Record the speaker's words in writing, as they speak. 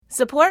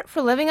Support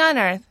for Living on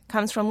Earth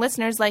comes from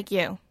listeners like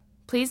you.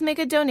 Please make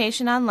a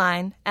donation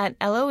online at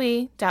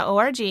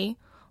loe.org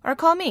or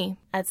call me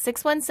at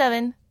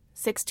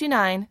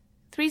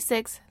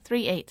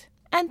 617-629-3638.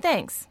 And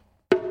thanks.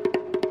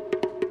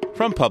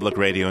 From Public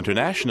Radio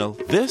International,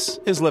 this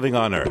is Living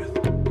on Earth.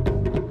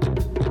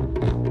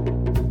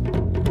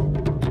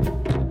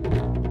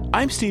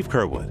 I'm Steve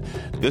Curwood.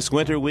 This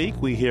winter week,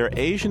 we hear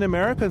Asian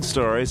American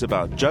stories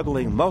about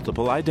juggling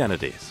multiple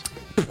identities.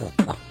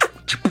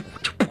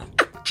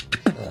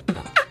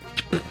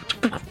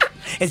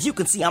 As you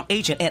can see, I'm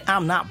Asian and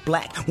I'm not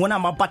black. What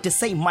I'm about to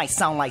say might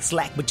sound like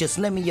slack, but just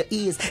lend me your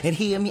ears and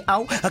hear me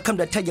out. I come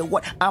to tell you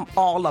what I'm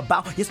all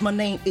about. Yes, my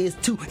name is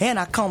too, and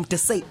I come to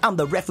say I'm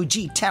the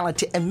refugee,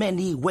 talented in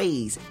many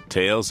ways.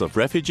 Tales of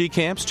refugee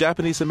camps,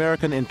 Japanese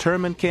American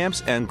internment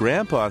camps, and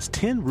Grandpa's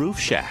tin roof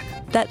shack.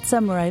 That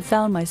summer, I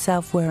found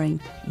myself wearing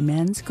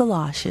men's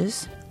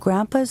galoshes,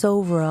 Grandpa's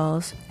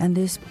overalls, and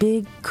this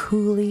big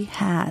coolie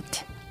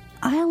hat.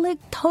 I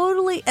looked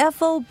totally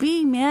FOB,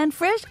 man,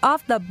 fresh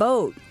off the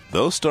boat.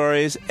 Those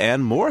stories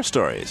and more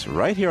stories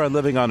right here on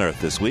Living on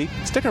Earth this week.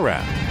 Stick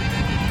around.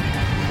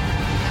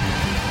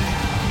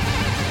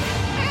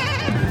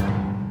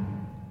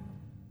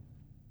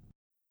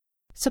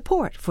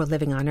 Support for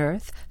Living on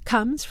Earth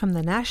comes from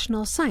the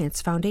National Science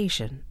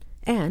Foundation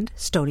and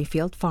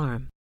Stonyfield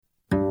Farm.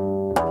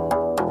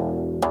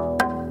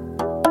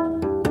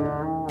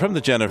 From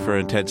the Jennifer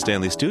and Ted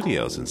Stanley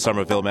Studios in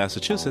Somerville,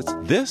 Massachusetts,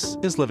 this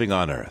is Living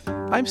on Earth.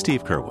 I'm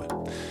Steve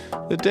Curwood.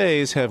 The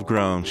days have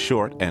grown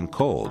short and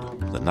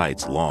cold, the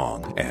nights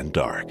long and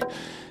dark.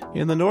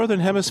 In the Northern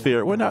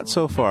Hemisphere, we're not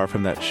so far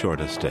from that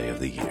shortest day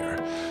of the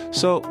year.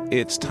 So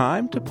it's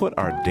time to put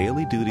our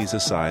daily duties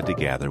aside to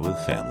gather with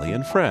family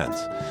and friends.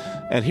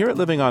 And here at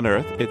Living on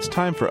Earth, it's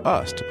time for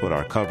us to put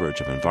our coverage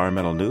of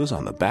environmental news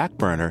on the back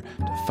burner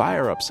to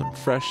fire up some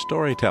fresh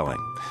storytelling.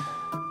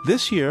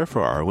 This year,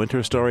 for our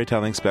winter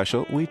storytelling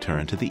special, we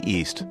turn to the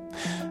East.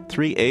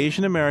 3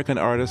 Asian American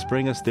artists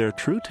bring us their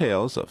true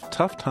tales of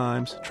tough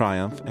times,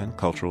 triumph, and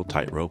cultural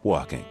tightrope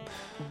walking.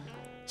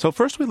 So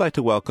first we'd like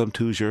to welcome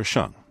Tuzher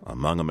Shung, a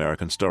Hmong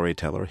American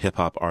storyteller,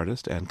 hip-hop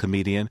artist, and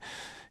comedian.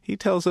 He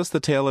tells us the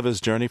tale of his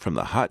journey from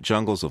the hot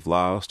jungles of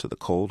Laos to the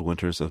cold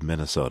winters of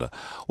Minnesota.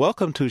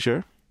 Welcome,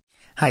 Tuzher.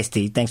 Hi,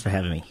 Steve. Thanks for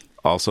having me.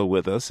 Also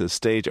with us is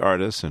stage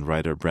artist and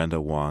writer Brenda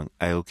Wong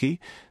Aoki.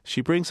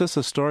 She brings us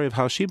a story of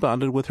how she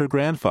bonded with her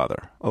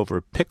grandfather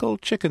over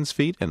pickled chicken's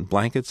feet and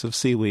blankets of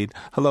seaweed.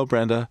 Hello,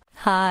 Brenda.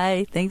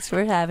 Hi, thanks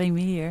for having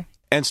me here.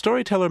 And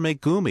storyteller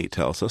Megumi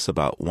tells us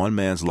about one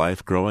man's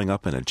life growing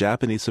up in a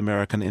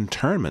Japanese-American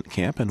internment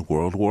camp in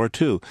World War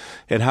II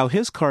and how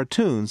his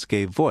cartoons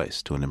gave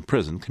voice to an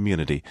imprisoned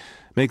community.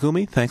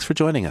 Megumi, thanks for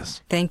joining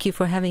us. Thank you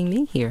for having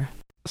me here.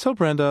 So,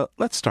 Brenda,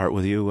 let's start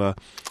with you.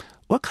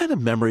 What kind of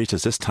memories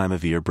does this time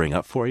of year bring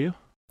up for you?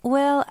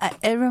 Well,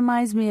 it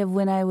reminds me of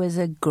when I was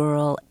a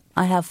girl.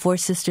 I have 4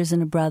 sisters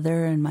and a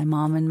brother, and my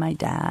mom and my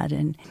dad,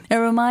 and it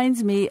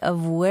reminds me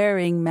of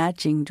wearing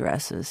matching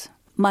dresses.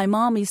 My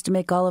mom used to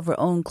make all of her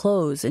own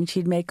clothes, and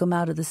she'd make them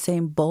out of the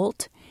same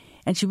bolt,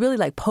 and she really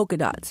liked polka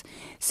dots.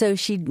 So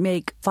she'd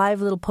make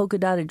 5 little polka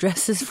dotted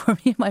dresses for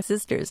me and my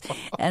sisters,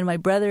 and my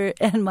brother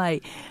and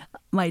my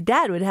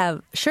dad would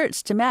have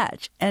shirts to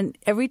match. And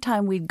every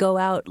time we'd go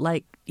out,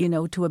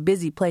 to a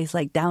busy place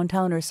like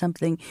downtown or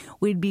something,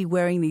 we'd be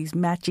wearing these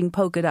matching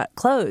polka dot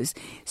clothes.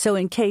 So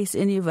in case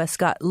any of us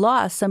got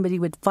lost, somebody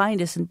would find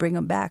us and bring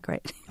them back,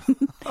 right?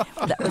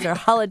 That was our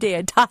holiday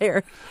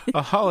attire.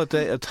 A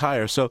holiday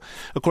attire. So,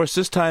 of course,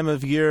 this time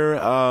of year,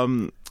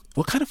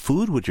 what kind of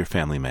food would your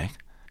family make?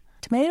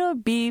 Tomato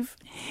beef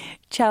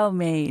chow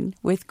mein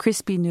with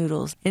crispy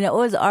noodles. And it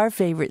was our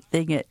favorite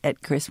thing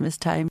at Christmas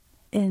time.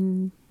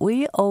 And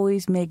we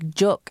always make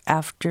jok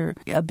after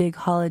a big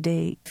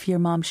holiday. If your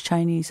mom's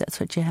Chinese, that's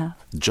what you have.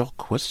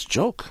 Jok? What's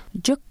jok?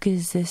 Jok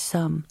is this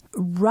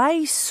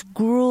rice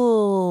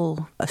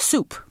gruel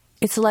soup.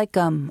 It's like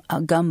a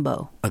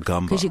gumbo. A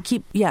gumbo.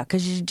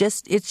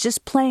 Because it's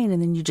just plain,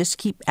 and then you just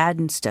keep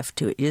adding stuff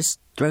to it. You just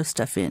throw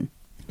stuff in.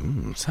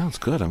 Sounds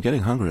good. I'm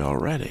getting hungry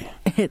already.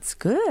 It's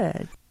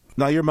good.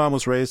 Now, your mom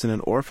was raised in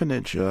an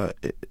orphanage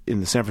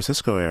in the San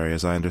Francisco area,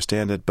 as I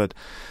understand it, but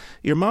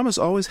your mom has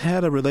always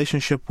had a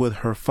relationship with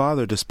her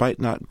father despite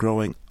not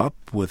growing up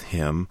with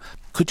him.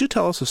 Could you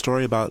tell us a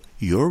story about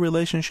your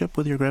relationship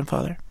with your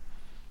grandfather?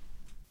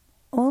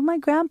 Well, my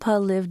grandpa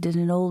lived in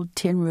an old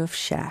tin roof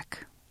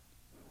shack.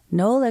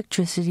 No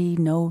electricity,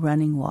 no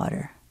running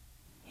water.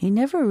 He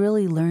never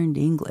really learned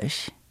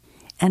English,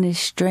 and his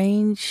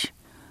strange,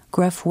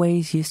 gruff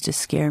ways used to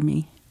scare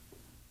me.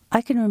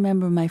 I can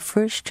remember my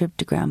first trip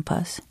to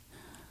Grandpa's.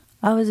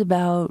 I was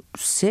about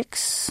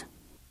 6.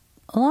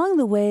 Along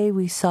the way,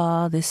 we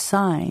saw this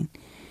sign,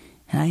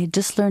 and I had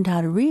just learned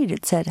how to read.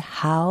 It said,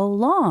 "How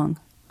long?"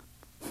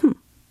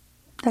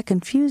 That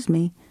confused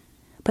me.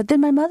 But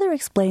then my mother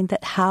explained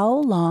that How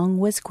Long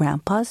was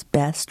Grandpa's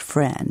best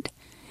friend.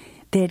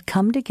 They had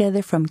come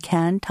together from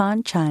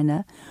Canton,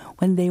 China,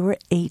 when they were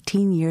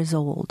 18 years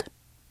old.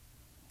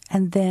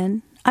 And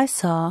then I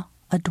saw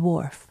a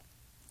dwarf,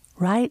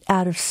 right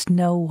out of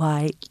Snow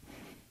White.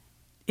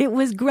 It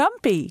was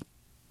Grumpy.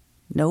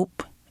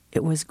 Nope,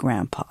 it was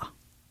Grandpa.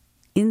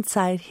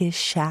 Inside his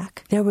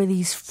shack, there were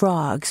these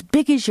frogs,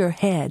 big as your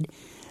head,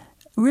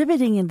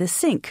 ribbiting in the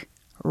sink.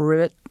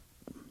 Ribbit,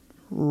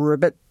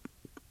 ribbit,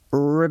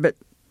 ribbit.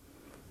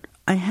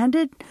 I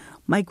handed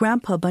my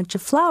grandpa a bunch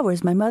of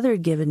flowers my mother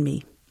had given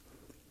me.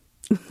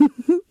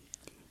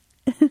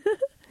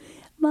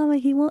 Mama,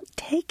 he won't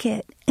take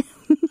it.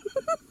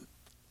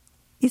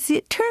 You see,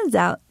 it turns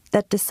out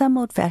that to some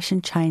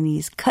old-fashioned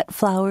Chinese, cut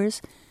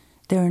flowers,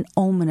 they're an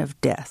omen of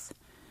death.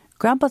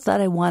 Grandpa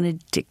thought I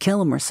wanted to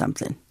kill him or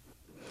something.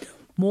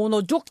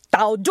 Mono juk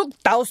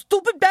tao,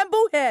 stupid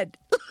bamboo head.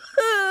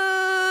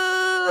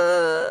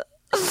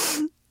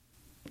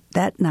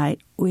 That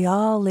night, we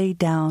all lay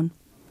down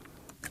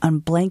on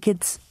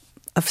blankets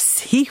of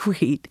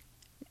seaweed.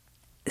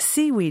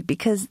 Seaweed,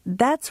 because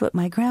that's what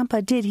my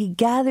grandpa did. He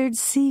gathered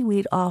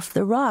seaweed off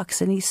the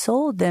rocks and he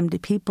sold them to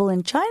people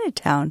in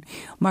Chinatown,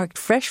 marked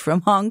fresh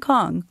from Hong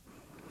Kong.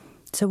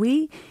 So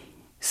we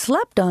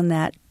slept on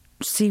that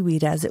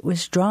seaweed as it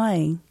was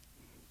drying.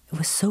 It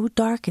was so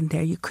dark in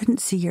there you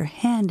couldn't see your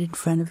hand in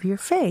front of your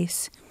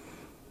face.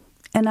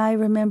 And I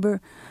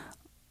remember,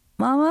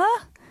 Mama,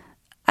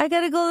 I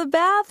gotta go to the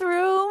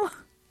bathroom.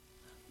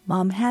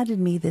 Mom handed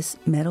me this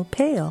metal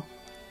pail.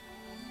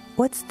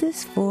 What's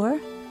this for?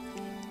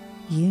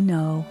 You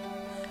know.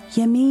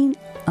 You mean,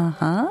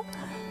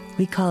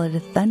 we call it a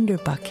thunder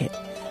bucket.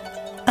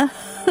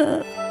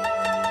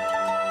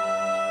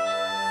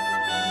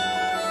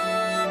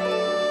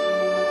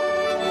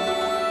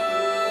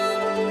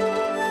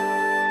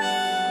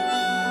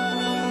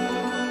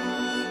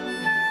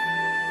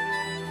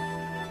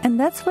 And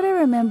that's what I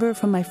remember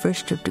from my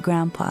first trip to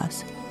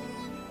Grandpa's.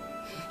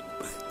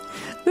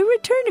 We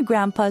returned to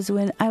Grandpa's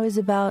when I was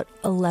about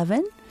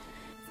 11.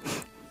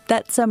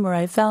 That summer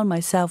I found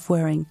myself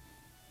wearing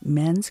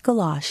men's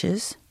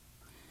galoshes,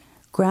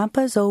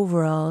 Grandpa's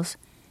overalls,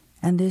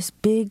 and this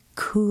big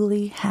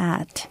coolie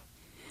hat.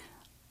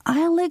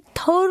 I looked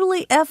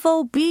totally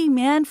FOB,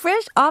 man,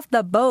 fresh off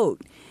the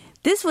boat.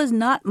 This was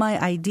not my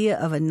idea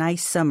of a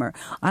nice summer.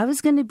 I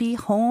was going to be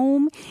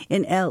home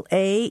in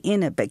L.A.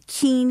 in a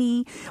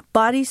bikini,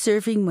 body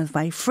surfing with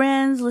my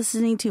friends,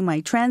 listening to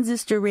my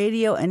transistor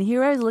radio, and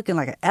here I was looking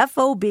like a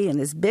FOB in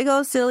this big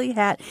old silly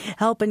hat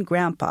helping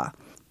Grandpa.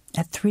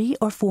 At 3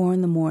 or 4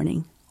 in the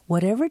morning,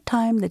 whatever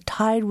time the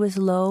tide was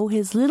low,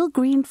 his little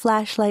green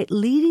flashlight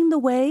leading the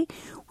way,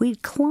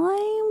 we'd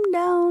climb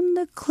down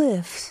the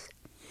cliffs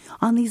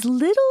on these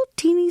little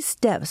teeny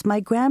steps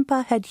my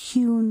grandpa had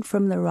hewn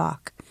from the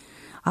rock.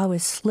 I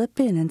was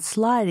slipping and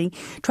sliding,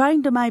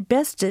 trying to my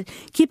best to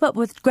keep up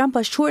with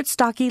Grandpa's short,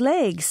 stocky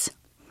legs.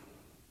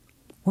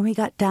 When we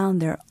got down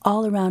there,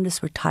 all around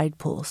us were tide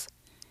pools.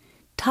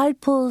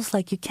 Tide pools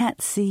like you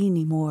can't see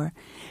anymore.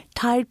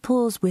 Tide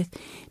pools with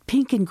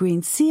pink and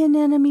green sea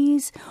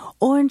anemones,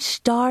 orange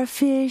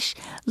starfish,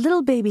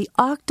 little baby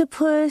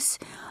octopus,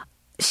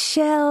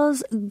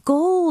 shells,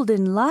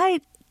 golden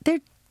light.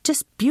 They're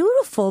just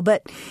beautiful,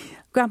 but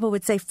Grandpa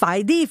would say,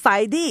 Fai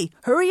di,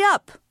 hurry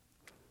up.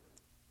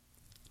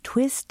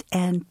 Twist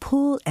and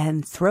pull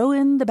and throw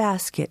in the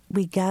basket.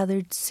 We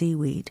gathered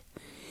seaweed.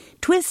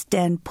 Twist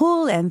and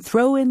pull and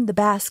throw in the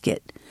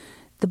basket.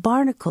 The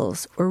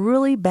barnacles were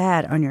really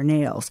bad on your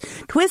nails.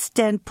 Twist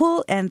and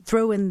pull and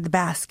throw in the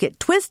basket.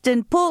 Twist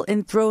and pull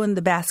and throw in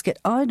the basket.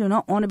 I do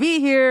not want to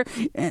be here.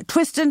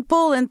 Twist and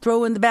pull and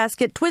throw in the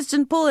basket. Twist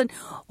and pull and...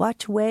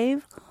 Watch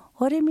wave?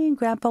 What do you mean,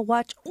 Grandpa?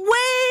 Watch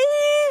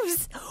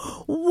waves!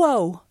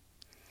 Whoa!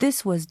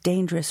 This was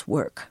dangerous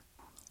work.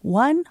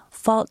 One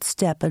false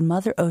step and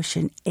Mother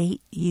Ocean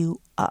ate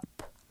you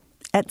up.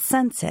 At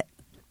sunset,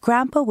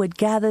 Grandpa would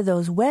gather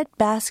those wet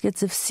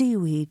baskets of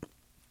seaweed,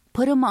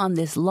 put them on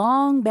this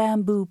long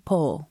bamboo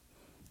pole.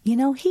 You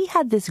know, he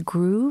had this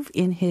groove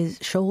in his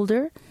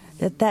shoulder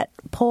that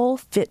pole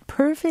fit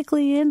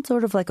perfectly in,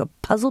 sort of like a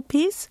puzzle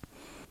piece.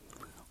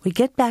 We'd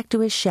get back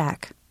to his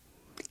shack.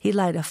 He'd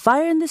light a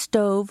fire in the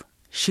stove,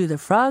 shoo the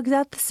frogs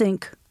out the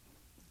sink.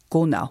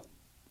 Go now.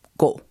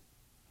 Go.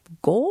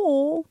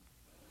 Go.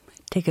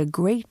 Take a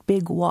great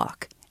big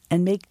walk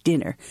and make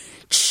dinner.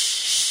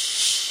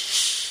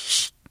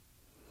 Shh.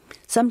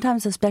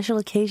 Sometimes on special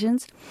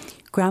occasions,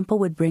 Grandpa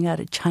would bring out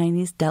a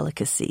Chinese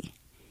delicacy.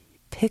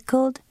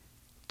 Pickled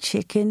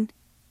chicken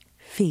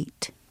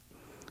feet.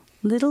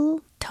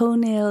 Little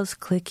toenails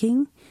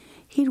clicking,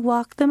 he'd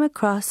walk them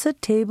across the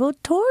table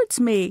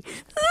towards me.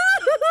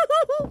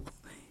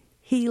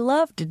 He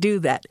loved to do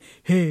that.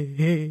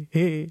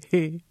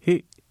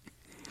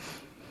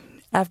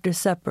 After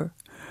supper,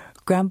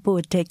 Grandpa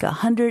would take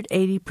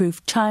 180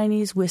 proof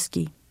Chinese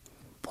whiskey,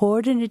 pour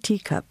it in a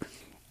teacup,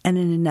 and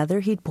in another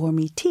he'd pour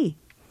me tea.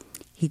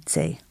 He'd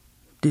say,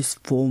 "This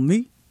for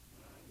me,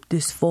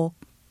 this for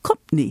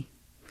company."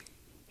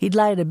 He'd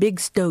light a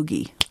big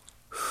stogie,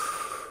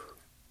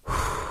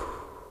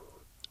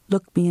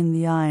 look me in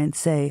the eye and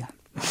say,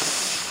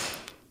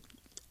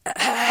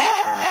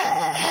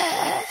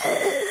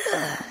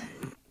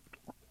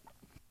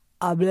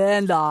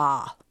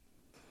 "Ablenda,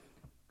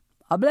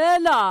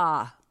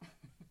 Ablenda,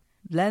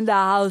 Blenda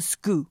house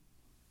school.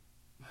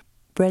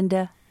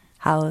 Brenda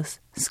House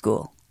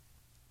School.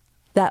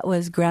 That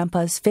was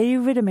Grandpa's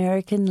favorite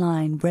American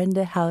line,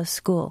 Brenda House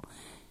School.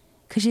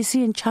 Because you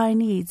see, in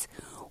Chinese,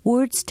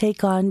 words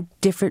take on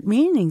different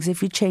meanings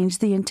if you change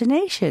the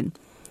intonation.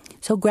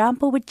 So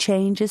Grandpa would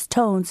change his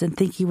tones and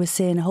think he was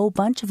saying a whole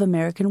bunch of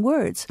American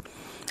words.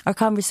 Our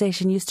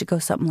conversation used to go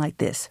something like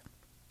this.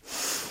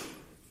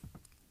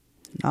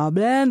 Now,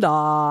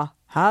 Brenda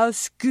House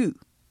School.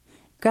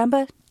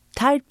 Grandpa,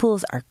 tide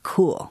pools are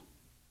cool.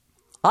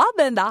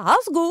 Brenda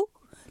House School.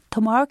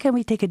 Tomorrow can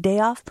we take a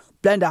day off?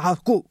 Brenda House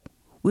School.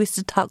 We used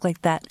to talk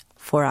like that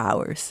for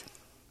hours.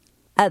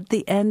 At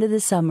the end of the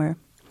summer,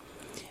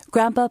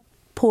 Grandpa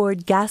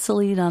poured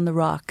gasoline on the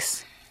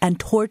rocks and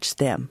torched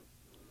them.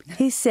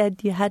 He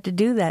said you had to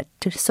do that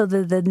so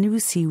that the new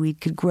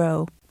seaweed could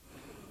grow.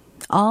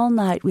 All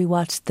night we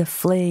watched the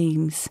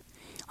flames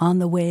on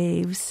the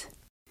waves.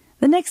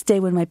 The next day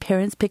when my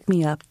parents picked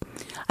me up,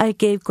 I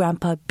gave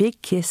Grandpa a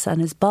big kiss on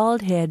his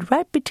bald head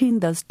right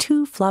between those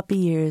two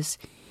floppy ears.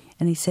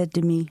 And he said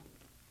to me,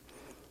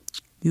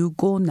 "You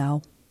go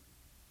now.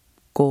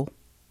 Go.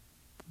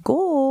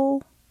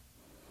 Go."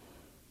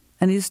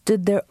 And he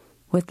stood there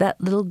with that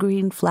little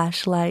green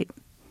flashlight.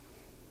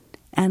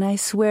 And I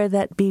swear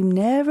that beam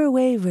never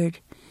wavered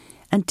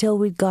until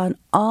we'd gone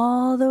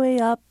all the way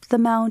up the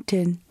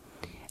mountain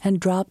and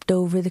dropped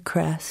over the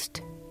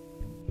crest.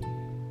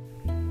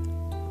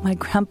 My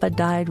grandpa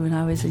died when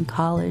I was in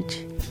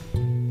college.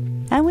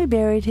 And we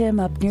buried him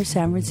up near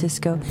San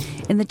Francisco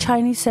in the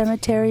Chinese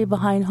cemetery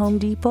behind Home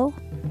Depot.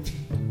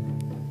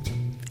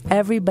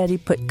 Everybody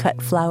put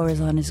cut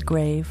flowers on his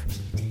grave.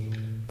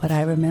 But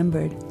I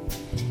remembered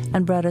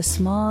and brought a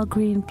small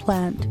green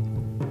plant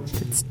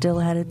that still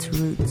had its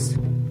roots.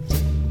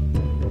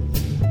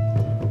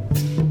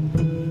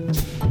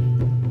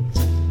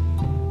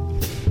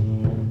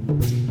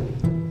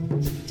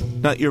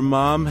 Now, your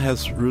mom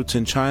has roots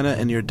in China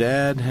and your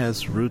dad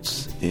has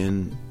roots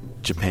in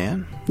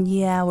Japan?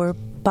 Yeah, we're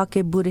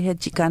Pake Budahe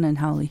Chikanan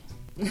Hauli.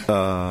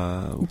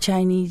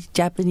 Chinese,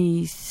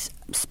 Japanese,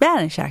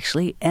 Spanish,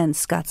 actually, and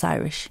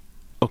Scots-Irish.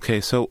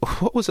 Okay, so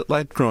what was it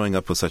like growing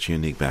up with such a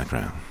unique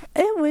background?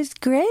 It was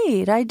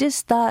great. I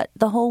just thought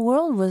the whole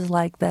world was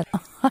like that.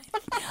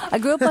 I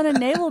grew up on a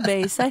naval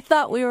base. I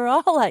thought we were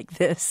all like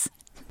this.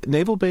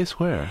 Naval base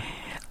where?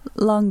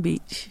 Long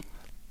Beach.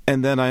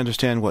 And then I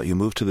understand you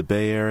moved to the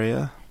Bay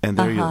Area, and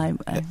there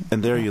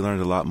you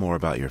learned a lot more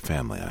about your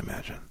family, I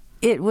imagine.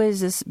 It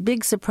was a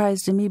big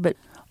surprise to me, but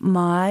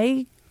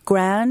my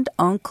grand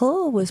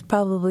uncle was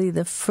probably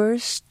the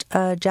first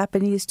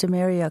Japanese to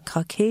marry a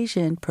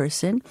Caucasian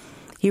person.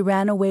 He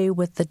ran away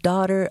with the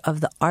daughter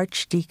of the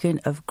Archdeacon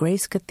of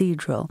Grace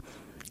Cathedral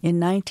in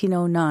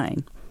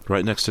 1909.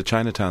 Right next to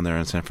Chinatown there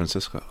in San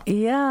Francisco.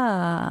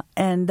 Yeah,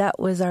 and that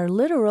was our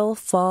literal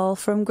fall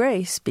from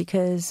grace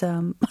because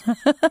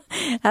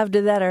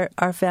after that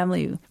our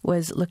family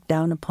was looked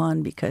down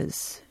upon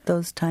because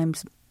those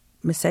times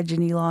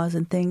misogyny laws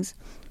and things.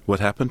 What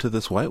happened to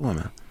this white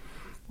woman?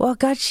 Well,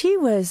 God, she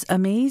was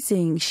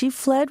amazing. She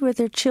fled with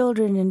her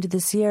children into the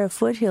Sierra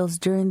foothills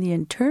during the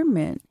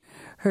internment.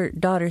 Her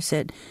daughter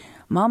said,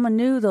 Mama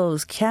knew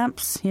those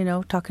camps,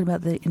 talking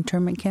about the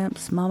internment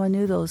camps, Mama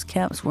knew those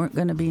camps weren't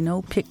going to be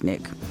no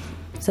picnic.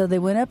 So they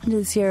went up into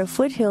the Sierra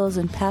foothills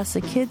and passed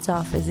the kids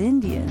off as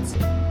Indians.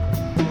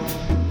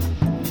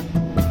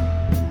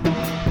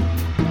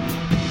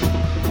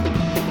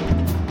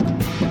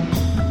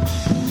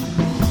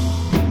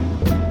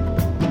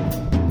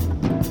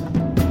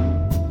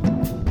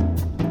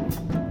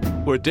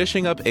 We're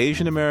dishing up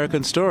Asian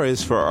American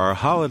stories for our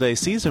holiday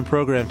season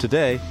program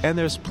today, and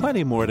there's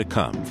plenty more to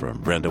come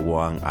from Brenda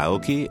Wong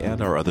Aoki and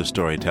our other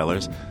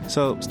storytellers,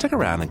 so stick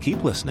around and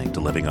keep listening to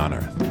Living on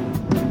Earth.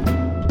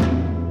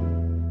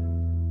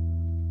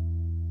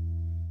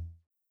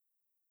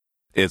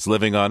 It's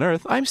Living on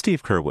Earth. I'm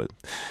Steve Kerwood.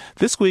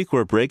 This week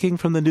we're breaking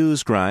from the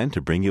news grind to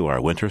bring you our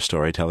winter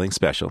storytelling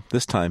special,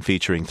 this time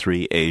featuring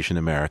 3 Asian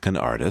American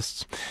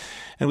artists.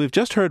 And we've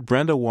just heard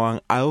Brenda Wong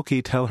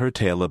Aoki tell her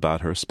tale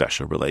about her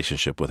special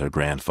relationship with her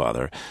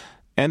grandfather.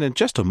 And in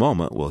just a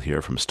moment, we'll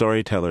hear from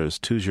storytellers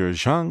Tuzher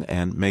Zhang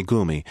and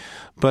Megumi.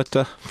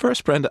 But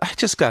first, Brenda, I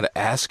just got to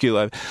ask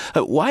you,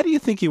 why do you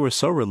think you were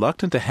so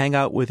reluctant to hang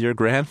out with your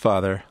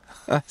grandfather?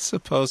 I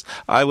suppose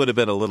I would have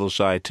been a little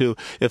shy, too,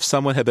 if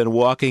someone had been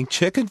walking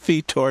chicken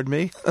feet toward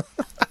me.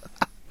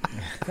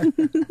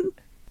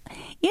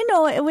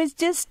 It was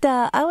just,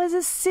 I was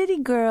a city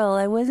girl.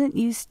 I wasn't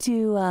used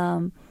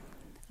to...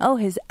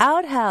 his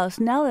outhouse,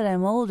 now that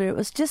I'm older, it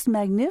was just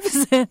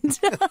magnificent.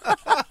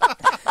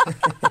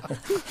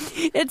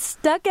 It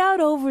stuck out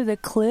over the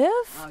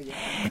cliff. Oh,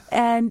 yeah.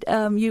 And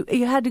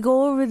you had to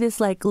go over this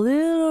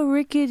little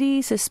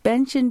rickety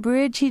suspension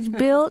bridge he'd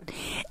built.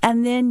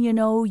 And then,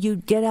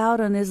 you'd get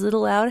out on his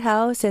little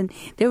outhouse and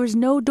there was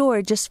no door,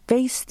 it just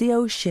faced the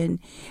ocean.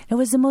 It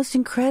was the most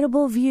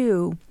incredible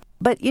view.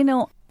 But,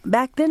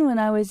 back then when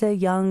I was a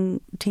young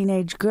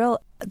teenage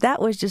girl,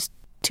 that was just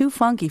too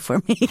funky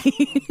for me.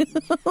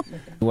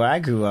 Where I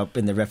grew up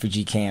in the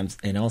refugee camps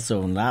and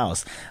also in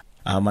Laos,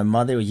 my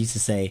mother used to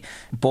say,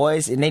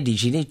 boys,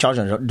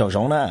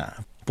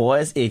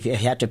 Boys, if you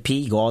have to pee,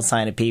 you go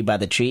outside and pee by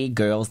the tree.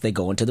 Girls, they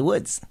go into the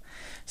woods.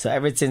 So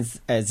ever since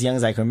as young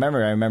as I can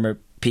remember, I remember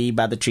pee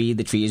by the tree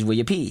is where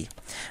you pee.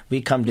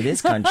 We come to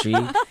this country,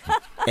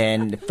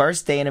 and the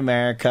first day in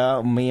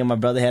America, me and my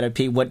brother had to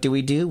pee. What do?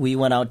 We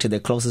went out to the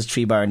closest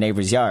tree by our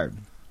neighbor's yard.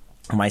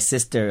 My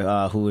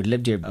sister, who had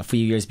lived here a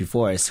few years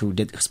before us, who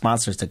did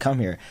sponsor us to come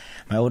here,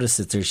 my older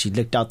sister, she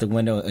looked out the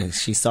window and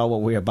she saw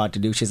what we were about to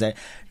do. She said,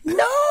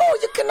 "No,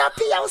 you cannot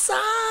pee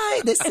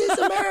outside. This is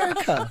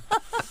America."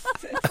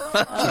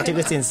 She took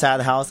us inside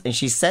the house and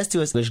she says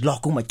to us, which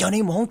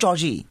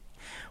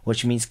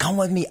means, "Come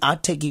with me, I'll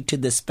take you to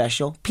the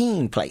special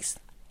peeing place."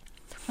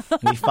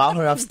 We followed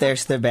her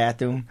upstairs to the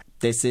bathroom.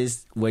 This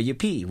is where you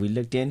pee. We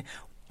looked in.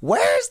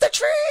 Where's the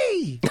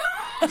tree?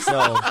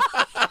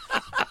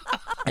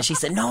 And she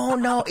said,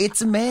 no,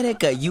 it's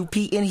America. You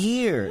pee in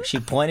here. She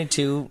pointed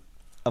to,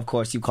 of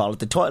course, you call it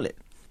the toilet.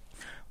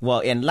 Well,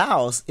 in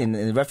Laos, in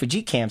the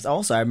refugee camps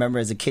also, I remember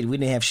as a kid, we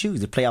didn't have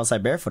shoes. We play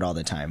outside barefoot all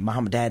the time.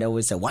 Mom and Dad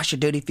always said, wash your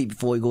dirty feet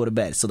before you go to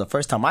bed. So the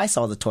first time I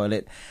saw the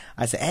toilet,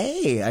 I said,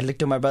 hey, I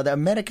looked at my brother,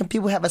 American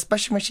people have a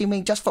special machine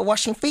made just for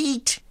washing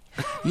feet.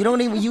 You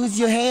don't even use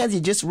your hands. You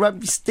just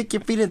stick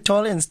your feet in the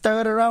toilet and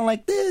stir it around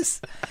like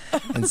this.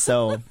 And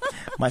so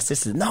my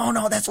sister said,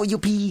 no, that's where you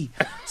pee.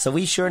 So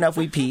sure enough,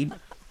 we peed.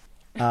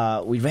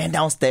 We ran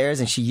downstairs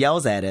and she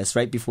yells at us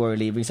right before we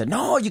leave. We said,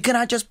 no, you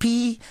cannot just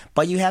pee,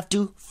 but you have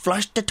to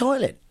flush the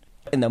toilet.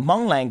 In the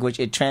Hmong language,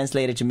 it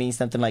translated to mean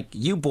something like,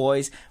 you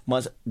boys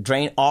must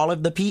drain all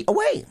of the pee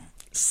away.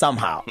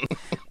 Somehow.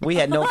 We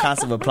had no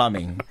concept of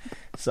plumbing.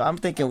 So I'm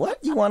thinking, what?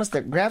 You want us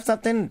to grab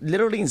something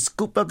literally and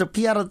scoop up the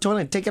pee out of the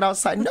toilet and take it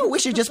outside? No, we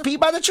should just pee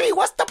by the tree.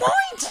 What's the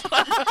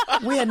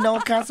point? We had no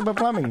concept of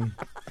plumbing.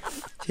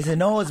 She said,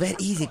 no, it's very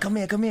easy. Come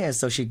here.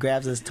 So she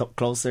grabs us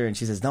closer and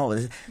she says, no,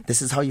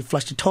 this is how you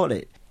flush the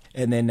toilet.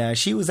 And then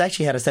she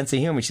actually had a sense of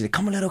humor. She said,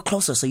 come a little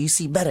closer so you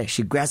see better.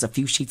 She grabs a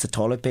few sheets of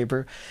toilet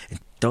paper and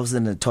throws it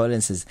in the toilet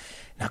and says,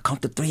 now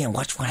count to 3 and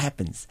watch what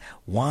happens.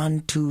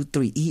 1, 2,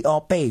 3, eat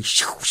all pay.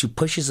 She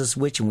pushes a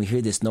switch and we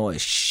hear this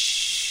noise.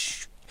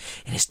 Shh.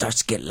 And it starts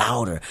to get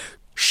louder.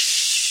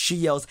 Shh. She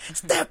yells,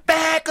 step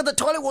back or the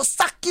toilet will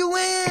suck you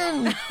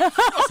in.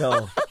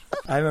 So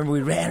I remember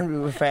we ran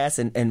really fast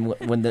and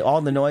when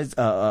all the noise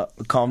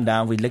calmed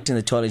down, we looked in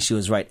the toilet and she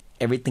was right.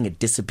 Everything had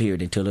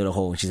disappeared into a little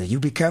hole. And she said, you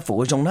be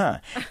careful.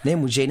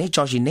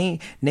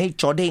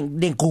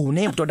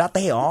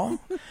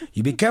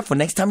 You be careful.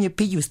 Next time you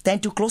pee, you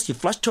stand too close, you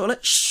flush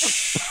toilet.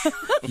 Shh.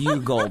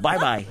 You go.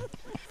 Bye-bye.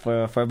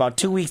 For about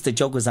 2 weeks, the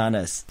joke was on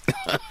us.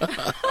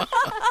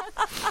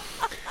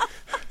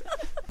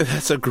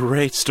 That's a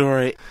great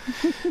story.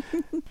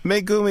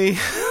 Megumi.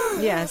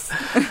 Yes.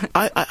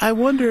 I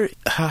wonder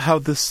how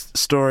this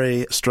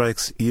story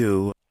strikes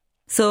you.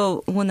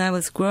 So when I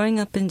was growing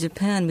up in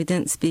Japan, we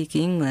didn't speak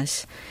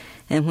English.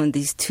 And when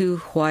these 2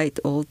 white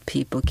old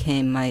people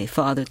came, my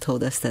father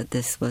told us that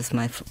this was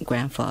my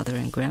grandfather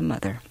and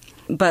grandmother.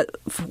 But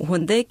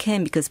when they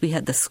came, because we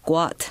had the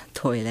squat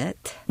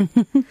toilet,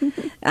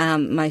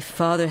 my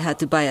father had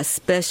to buy a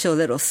special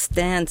little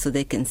stand so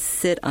they can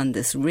sit on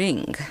this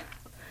ring.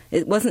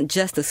 It wasn't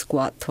just a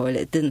squat toilet.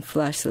 It didn't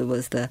flush, so it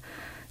was the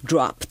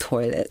drop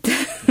toilet.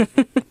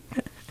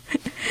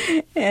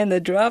 And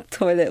the drop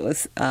toilet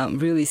was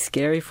really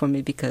scary for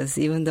me because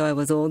even though I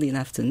was old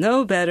enough to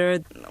know better,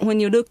 when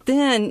you looked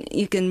in,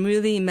 you can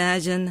really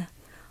imagine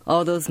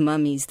all those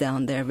mummies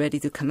down there ready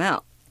to come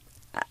out.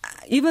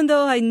 Even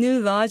though I knew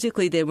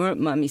logically they weren't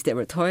mummies, they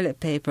were toilet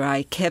paper,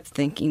 I kept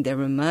thinking they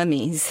were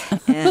mummies.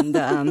 And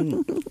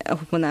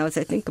when I was,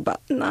 I think,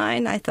 about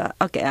 9, I thought,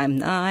 okay, I'm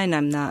 9,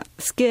 I'm not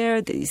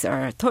scared. These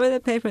are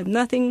toilet paper,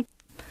 nothing.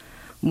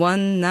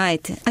 One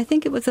night, I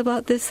think it was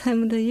about this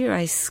time of the year,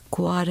 I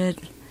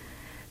squatted,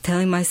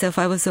 telling myself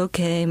I was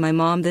okay. My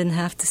mom didn't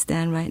have to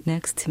stand right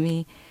next to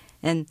me.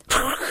 And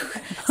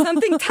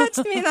something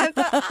touched me, and I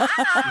thought,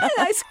 and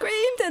I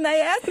screamed, and I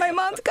asked my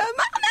mom to come.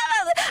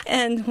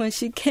 And when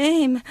she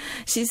came,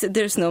 she said,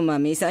 there's no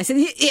mummies. I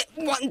said,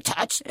 one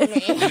touched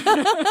me.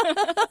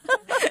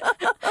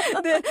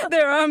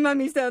 there are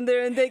mummies down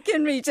there, and they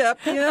can reach up,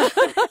 you know.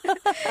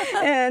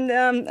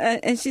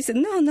 And she said,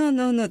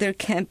 no, there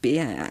can't be.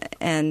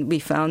 And we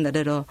found a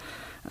little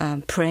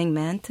praying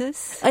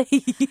mantis.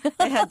 It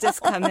had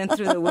just come in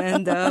through the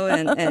window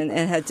and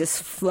had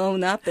just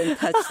flown up and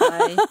touched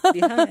my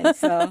behind.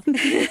 So,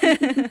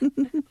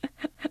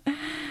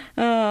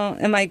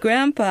 and my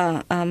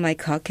grandpa, my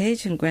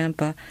Caucasian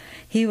grandpa,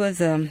 he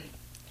was a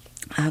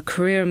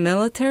career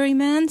military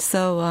man.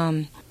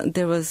 So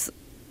there was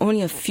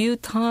only a few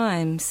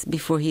times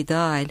before he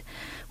died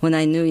when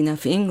I knew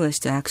enough English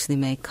to actually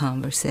make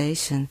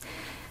conversation.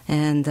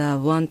 And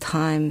one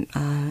time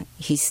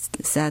he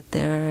sat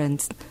there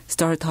and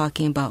started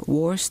talking about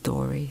war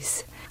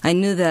stories. I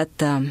knew that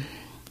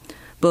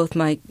both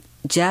my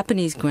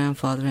Japanese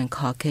grandfather and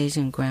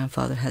Caucasian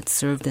grandfather had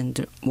served in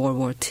World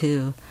War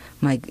II.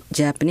 My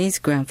Japanese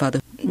grandfather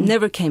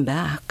never came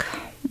back.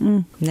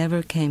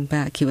 Never came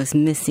back. He was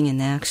missing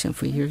in action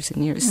for years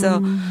and years.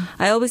 So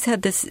I always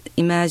had this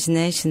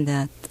imagination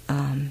that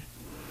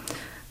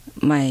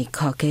my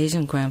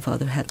Caucasian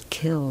grandfather had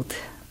killed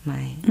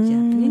my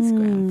Japanese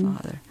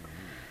grandfather.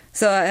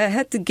 So I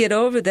had to get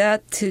over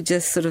that to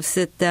just sort of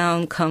sit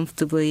down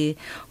comfortably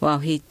while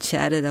he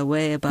chatted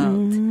away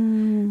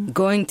about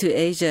going to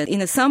Asia.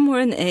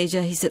 Somewhere in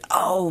Asia, he said,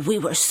 "Oh, we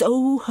were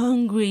so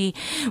hungry.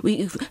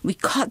 We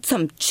caught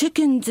some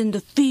chickens in the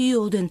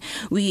field and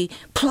we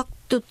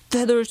plucked the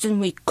feathers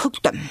and we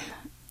cooked them."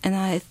 And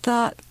I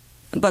thought,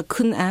 but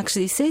couldn't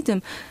actually say to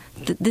him,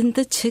 didn't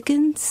the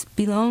chickens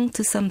belong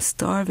to some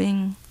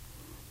starving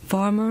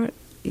farmer?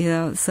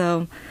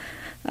 So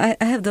I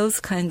have those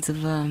kinds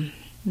of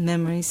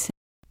memories.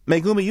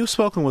 Megumi, you've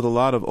spoken with a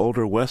lot of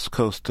older West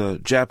Coast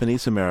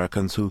Japanese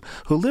Americans who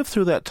lived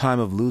through that time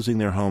of losing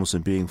their homes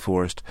and being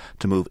forced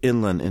to move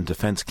inland in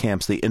defense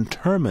camps, the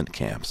internment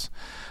camps,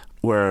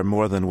 where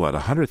more than,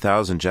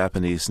 100,000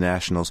 Japanese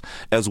nationals,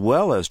 as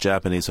well as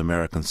Japanese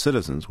American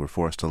citizens, were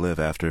forced to live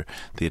after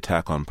the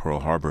attack on Pearl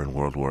Harbor in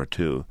World War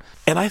II.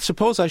 And I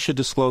suppose I should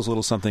disclose a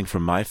little something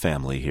from my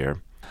family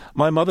here.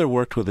 My mother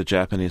worked with a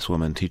Japanese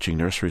woman teaching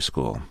nursery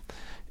school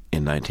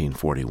in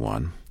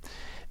 1941.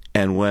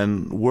 And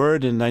when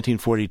word in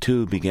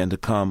 1942 began to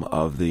come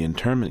of the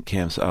internment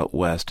camps out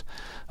west,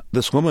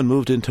 this woman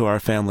moved into our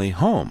family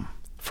home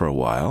for a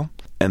while,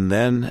 and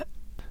then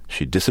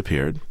she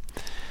disappeared.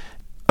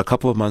 A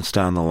couple of months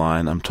down the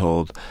line, I'm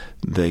told,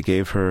 they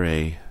gave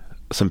her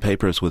some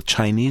papers with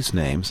Chinese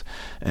names,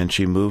 and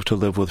she moved to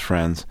live with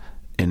friends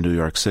in New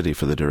York City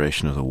for the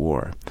duration of the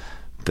war.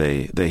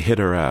 They hid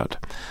her out.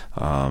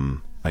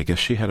 I guess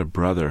she had a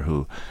brother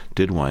who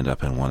did wind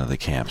up in one of the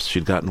camps.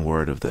 She'd gotten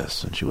word of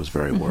this, and she was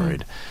very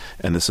worried.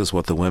 And this is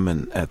what the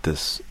women at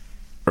this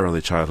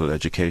early childhood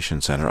education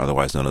center,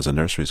 otherwise known as a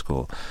nursery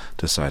school,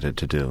 decided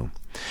to do.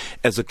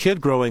 As a kid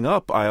growing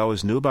up, I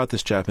always knew about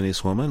this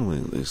Japanese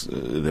woman.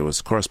 There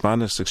was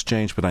correspondence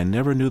exchange, but I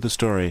never knew the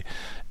story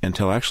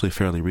until actually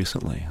fairly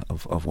recently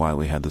of why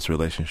we had this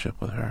relationship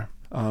with her.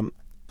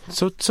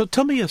 So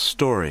tell me a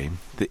story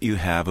that you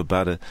have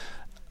about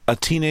a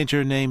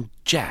teenager named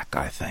Jack,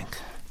 I think.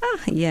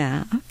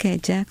 Yeah. Okay,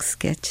 Jack's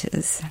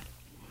sketches.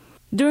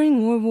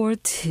 During World War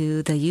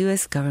II, the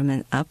U.S.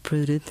 government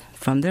uprooted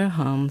from their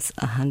homes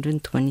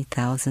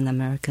 120,000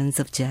 Americans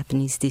of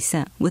Japanese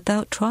descent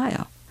without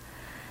trial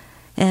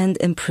and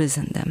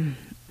imprisoned them.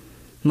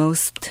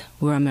 Most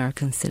were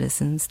American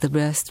citizens. The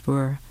rest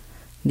were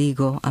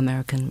legal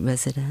American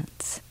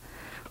residents.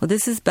 Well,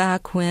 this is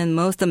back when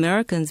most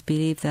Americans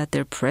believed that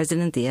their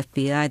president, the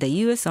FBI, the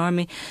U.S.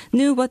 Army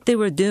knew what they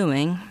were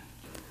doing,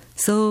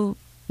 so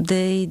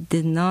they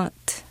did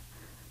not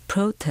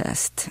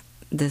protest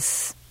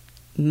this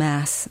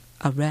mass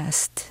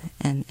arrest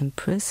and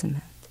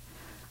imprisonment.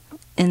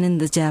 And in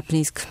the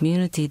Japanese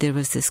community, there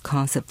was this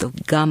concept of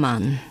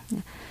gaman.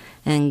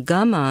 And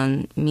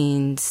gaman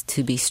means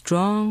to be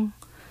strong,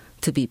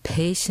 to be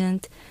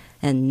patient,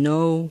 and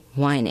no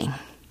whining.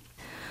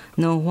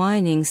 No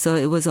whining, so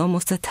it was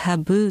almost a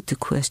taboo to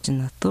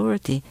question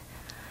authority.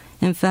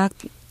 In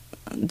fact,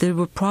 there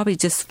were probably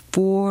just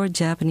 4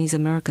 Japanese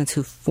Americans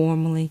who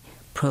formally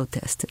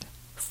protested.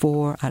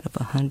 4 out of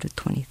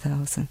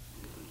 120,000.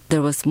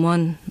 There was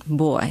one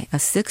boy, a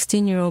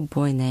 16-year-old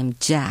boy named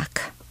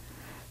Jack,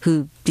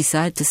 who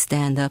decided to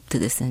stand up to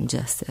this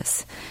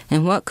injustice.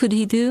 And what could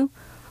he do?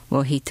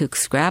 Well, he took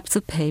scraps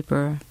of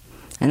paper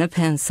and a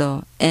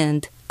pencil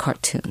and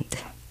cartooned.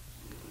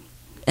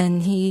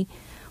 And he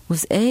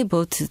was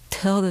able to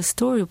tell the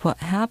story of what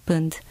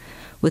happened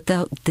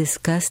without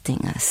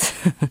disgusting us.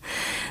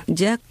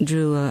 Jack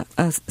drew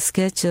a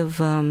sketch of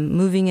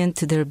moving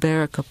into their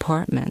barrack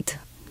apartment.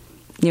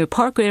 Near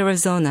Parker,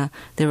 Arizona,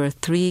 there were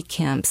 3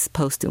 camps,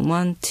 Poston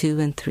 1, 2,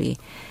 and 3,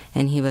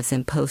 and he was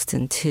in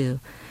Poston 2,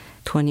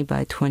 20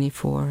 by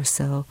 24 or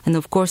so. And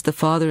of course, the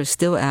father is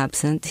still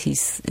absent.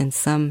 He's in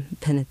some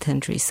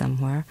penitentiary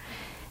somewhere.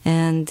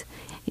 And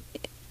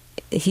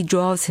he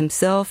draws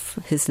himself,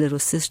 his little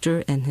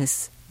sister, and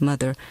his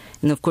mother.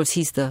 And of course,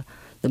 he's the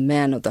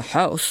man of the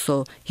house,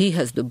 so he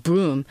has the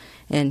broom,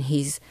 and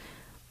he's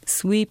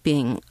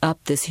sweeping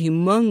up this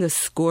humongous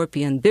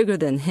scorpion, bigger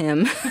than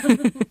him,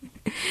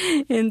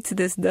 into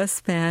this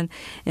dustpan.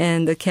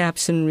 And the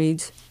caption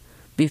reads,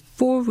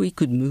 "Before we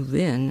could move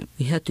in,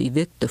 we had to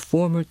evict the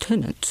former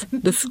tenants,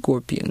 the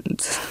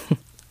scorpions."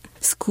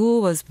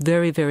 School was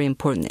very, very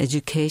important.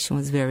 Education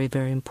was very,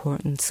 very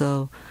important.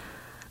 So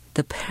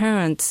the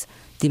parents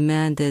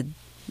demanded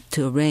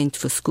to arrange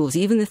for schools,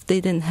 even if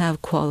they didn't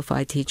have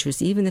qualified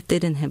teachers, even if they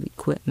didn't have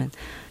equipment.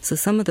 So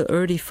some of the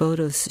early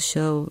photos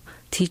show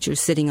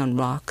teachers sitting on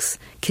rocks,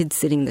 kids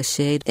sitting in the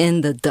shade, in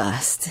the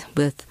dust,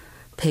 with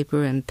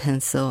paper and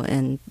pencil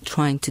and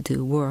trying to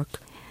do work.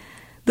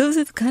 Those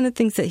are the kind of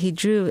things that he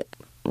drew.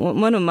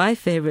 One of my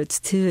favorites,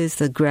 too, is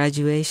the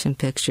graduation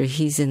picture.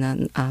 He's in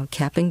a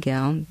cap and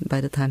gown. By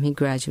the time he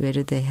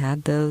graduated, they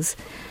had those.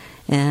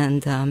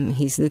 And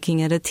he's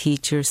looking at a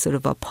teacher sort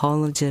of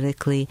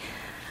apologetically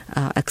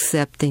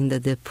accepting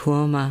the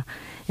diploma,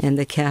 and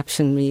the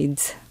caption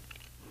reads,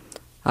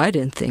 "I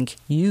didn't think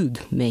you'd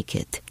make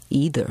it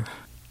either."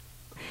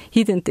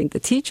 He didn't think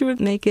the teacher would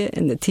make it,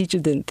 and the teacher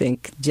didn't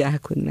think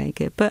Jack would make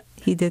it, but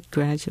he did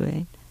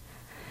graduate.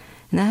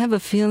 And I have a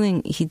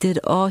feeling he did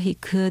all he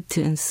could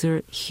to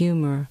insert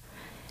humor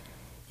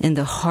in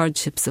the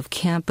hardships of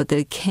camp, but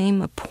there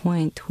came a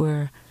point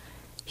where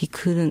he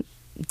couldn't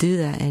do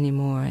that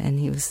anymore, and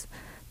he was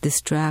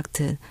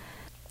distracted.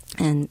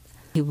 And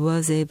he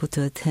was able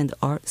to attend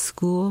art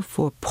school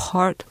for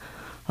part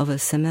of a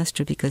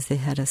semester because they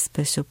had a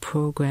special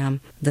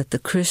program that the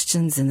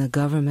Christians and the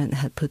government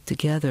had put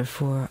together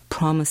for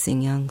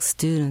promising young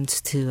students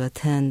to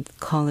attend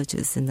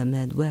colleges in the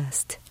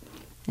Midwest.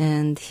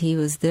 And he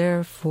was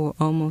there for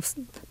almost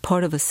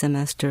part of a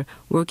semester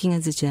working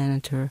as a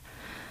janitor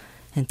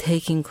and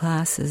taking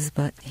classes,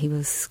 but he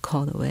was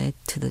called away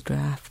to the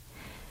draft.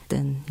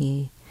 Then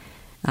he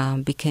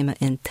became an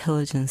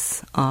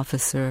intelligence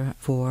officer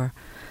for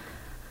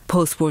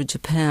post-war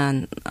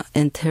Japan,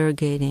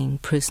 interrogating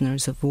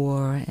prisoners of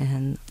war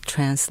and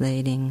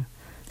translating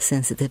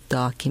sensitive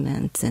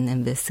documents and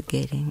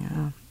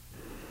investigating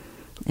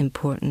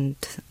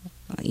important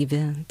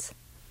events.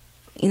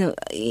 You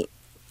know,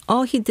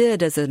 all he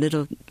did as a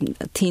little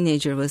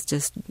teenager was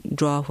just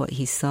draw what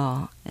he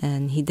saw,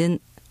 and he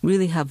didn't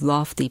really have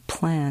lofty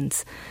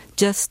plans,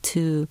 just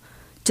to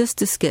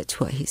sketch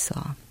what he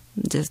saw,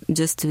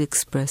 just to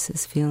express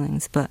his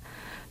feelings. But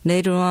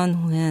later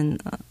on, when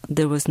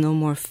there was no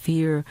more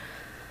fear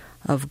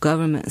of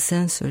government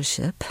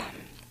censorship,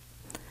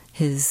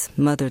 his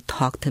mother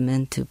talked him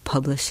into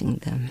publishing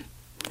them.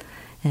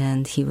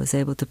 And he was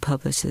able to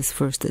publish his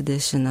first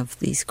edition of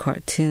these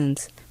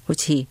cartoons,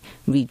 which he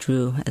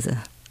redrew as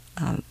a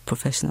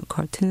professional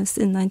cartoonist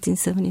in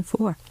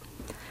 1974.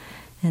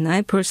 And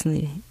I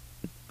personally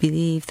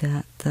believe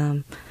that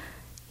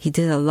he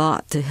did a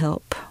lot to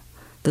help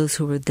those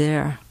who were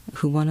there,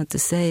 who wanted to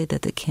say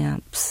that the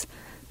camps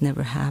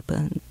never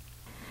happened.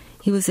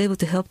 He was able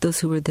to help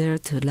those who were there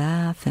to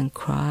laugh and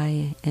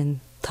cry and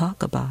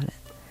talk about it.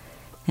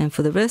 And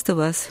for the rest of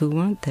us who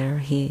weren't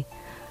there,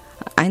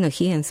 I know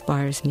he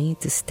inspires me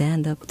to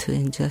stand up to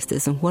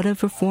injustice in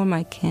whatever form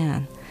I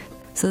can.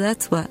 So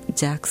that's what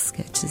Jack's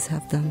sketches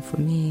have done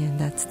for me, and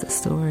that's the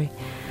story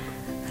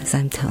as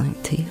I'm telling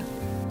it to you.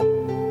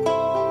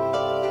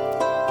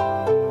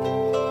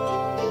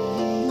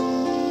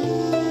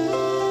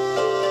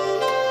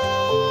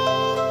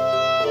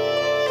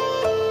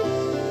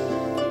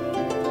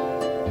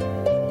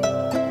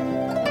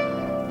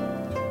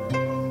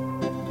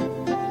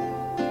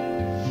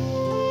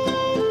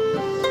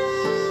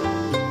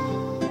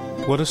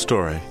 What a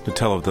story to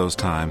tell of those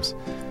times.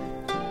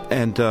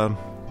 And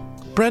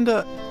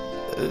Brenda,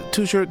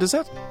 toujours, does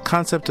that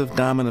concept of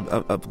gammon,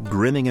 of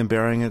grinning and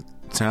bearing it,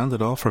 sound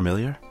at all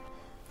familiar?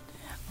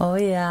 Oh,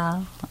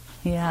 yeah.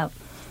 Yeah.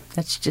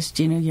 That's just,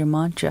 your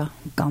mantra.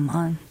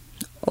 Gammon.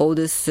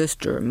 Oldest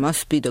sister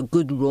must be the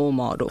good role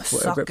model for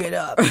Suck it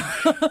up.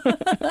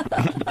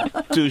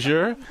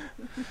 Toujours?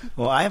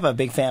 Well, I have a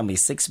big family,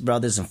 6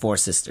 brothers and 4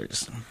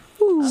 sisters.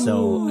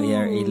 So,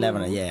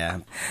 11,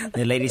 yeah.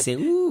 The lady said,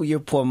 ooh, your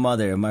poor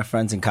mother. My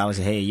friends in college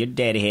said, hey, your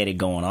daddy had it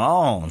going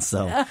on.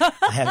 So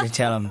I have to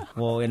tell them,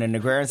 well, in an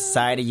agrarian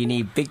society, you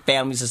need big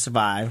families to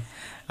survive.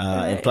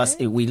 And plus,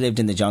 we lived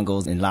in the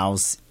jungles in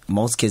Laos.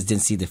 Most kids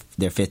didn't see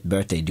their 5th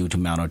birthday due to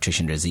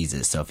malnutrition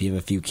diseases. So if you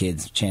have a few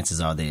kids,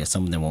 chances are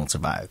some of them won't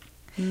survive.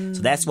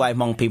 So that's why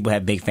Hmong people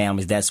have big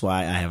families. That's why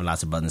I have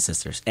lots of brothers and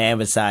sisters. And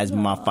besides,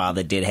 my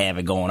father did have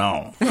it going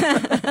on.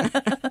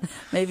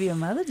 Maybe your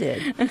mother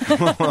did.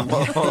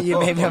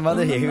 Maybe your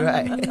mother did, you're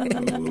right.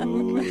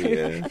 Ooh,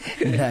 yeah.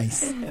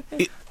 Nice.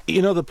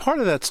 The part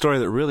of that story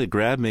that really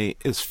grabbed me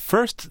is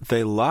first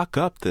they lock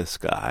up this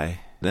guy,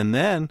 and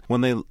then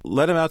when they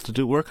let him out to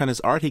do work on his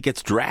art, he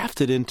gets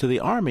drafted into the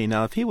army.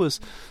 Now, if he was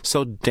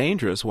so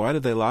dangerous, why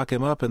did they lock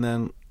him up, and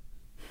then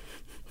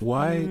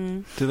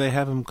why do they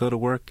have him go to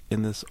work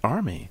in this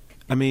army?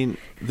 I mean,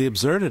 the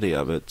absurdity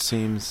of it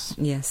seems...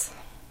 Yes.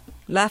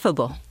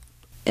 Laughable.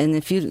 And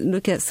if you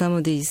look at some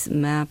of these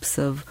maps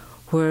of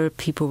where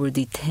people were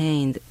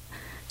detained,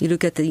 you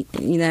look at the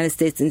United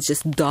States and it's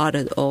just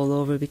dotted all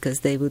over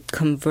because they would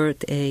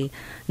convert an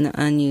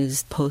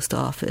unused post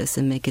office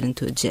and make it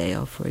into a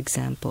jail, for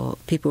example.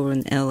 People were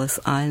in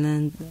Ellis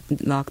Island,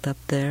 locked up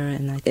there,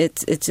 and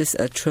it's just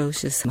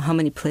atrocious how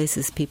many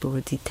places people were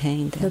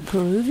detained. The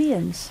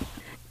Peruvians.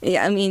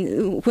 Yeah, I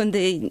mean, when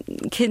they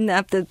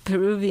kidnapped the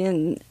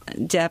Peruvian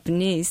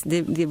Japanese,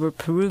 they were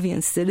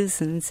Peruvian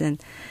citizens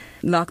and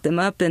locked them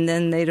up, and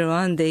then later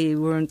on they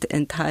weren't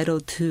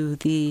entitled to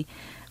the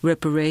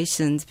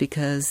reparations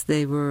because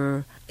they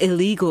were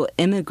illegal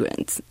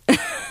immigrants.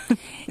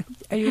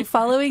 Are you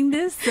following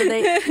this? So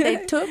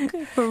they took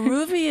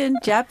Peruvian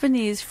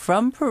Japanese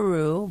from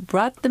Peru,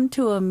 brought them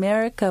to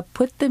America,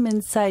 put them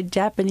inside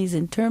Japanese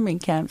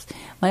internment camps.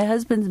 My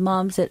husband's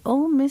mom said,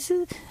 oh,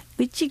 Mrs.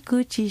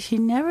 Bichiguchi, she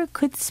never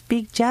could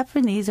speak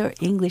Japanese or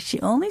English.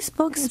 She only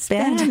spoke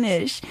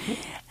Spanish.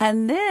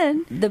 And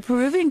then the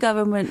Peruvian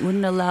government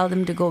wouldn't allow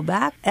them to go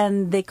back,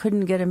 and they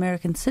couldn't get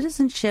American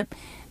citizenship.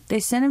 They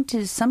sent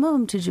some of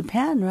them to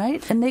Japan,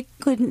 right? And they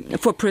couldn't...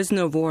 For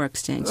prisoner of war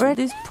exchange. Right,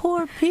 these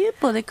poor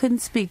people, they couldn't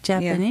speak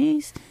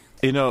Japanese. Yeah.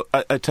 You know,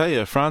 I tell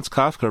you, Franz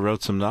Kafka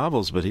wrote some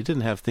novels, but he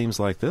didn't have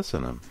themes like this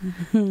in them.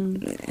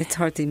 It's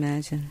hard to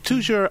imagine.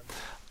 Toujours,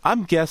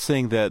 I'm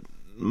guessing that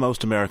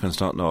most Americans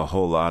don't know a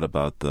whole lot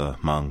about the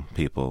Hmong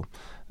people.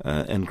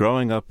 And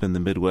growing up in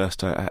the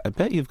Midwest, I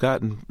bet you've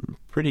gotten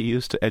pretty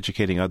used to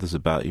educating others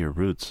about your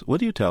roots. What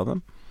do you tell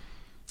them?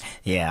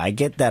 Yeah, I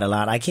get that a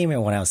lot. I came here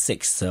when I was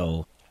 6,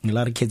 so a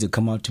lot of kids would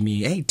come up to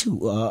me, hey,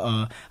 Tu,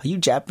 are you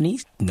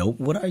Japanese? Nope.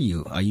 What are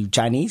you? Are you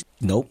Chinese?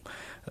 Nope.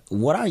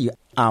 What are you?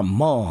 I'm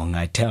Hmong,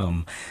 I tell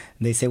them.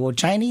 They say, well,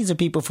 Chinese are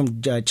people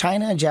from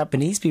China,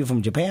 Japanese people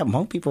from Japan,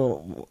 Hmong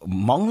people,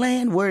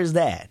 Hmongland? Where is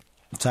that?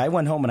 So I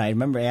went home and I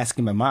remember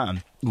asking my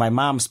mom. My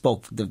mom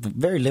spoke the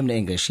very limited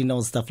English. She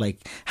knows stuff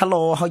like,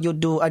 hello, how you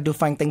do? I do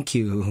fine, thank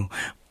you.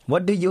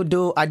 What do you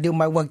do? I do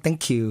my work,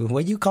 thank you.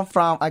 Where you come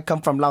from? I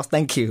come from Laos,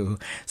 thank you.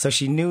 So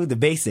she knew the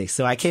basics.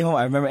 So I came home,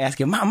 I remember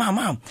asking,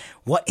 Mom,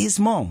 what is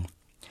Hmong?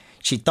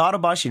 She thought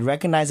about it, she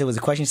recognized it was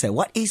a question. She said,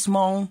 what is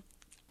Hmong?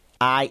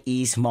 I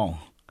is Hmong.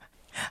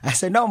 I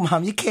said, no,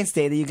 Mom, you can't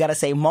say that. You got to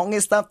say Hmong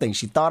is something.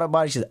 She thought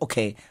about it. She said,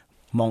 okay,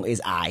 Hmong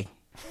is I.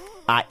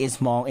 I is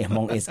Hmong and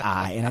Hmong is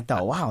I. And I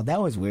thought, wow,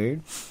 that was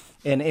weird.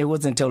 And it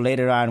wasn't until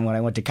later on when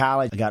I went to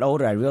college, I got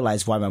older, I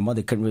realized why my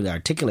mother couldn't really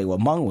articulate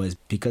what Hmong was,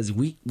 because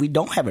we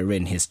don't have a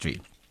written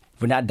history.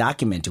 We're not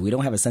documented. We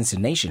don't have a sense of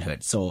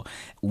nationhood. So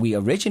we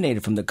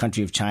originated from the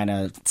country of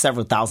China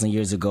several thousand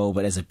years ago,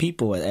 but as a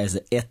people, as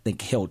an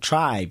ethnic hill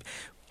tribe,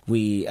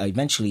 we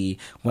eventually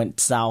went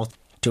south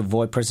to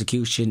avoid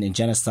persecution and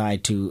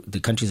genocide to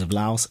the countries of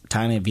Laos,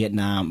 Thailand,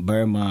 Vietnam,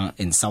 Burma,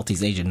 and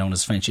Southeast Asia, known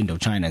as French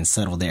Indochina, and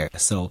settled there.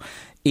 So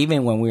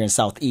even when we were in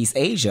Southeast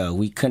Asia,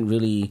 we couldn't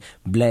really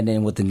blend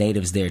in with the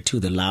natives there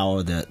too, the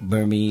Lao, the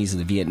Burmese,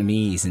 the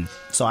Vietnamese. And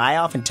so I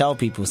often tell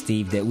people,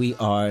 Steve, that we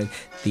are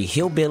the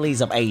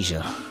hillbillies of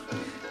Asia.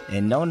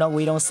 And no,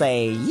 we don't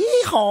say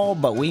yeehaw,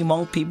 but we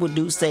Hmong people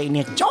do say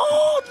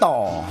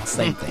nichoto.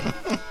 Same thing.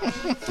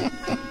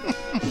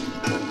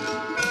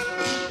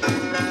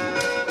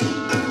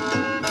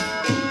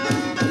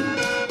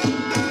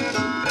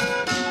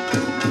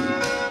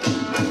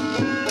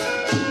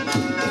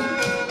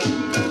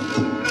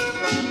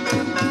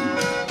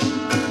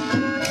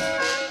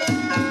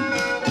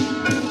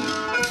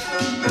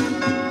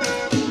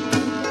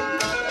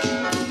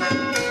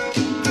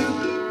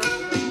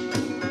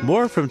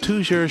 More from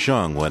Toujours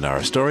Zhang when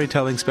our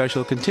storytelling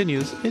special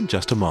continues in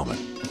just a moment.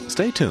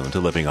 Stay tuned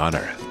to Living on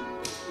Earth.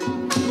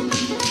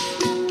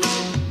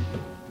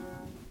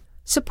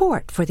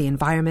 Support for the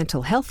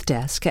Environmental Health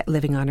Desk at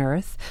Living on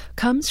Earth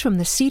comes from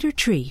the Cedar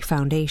Tree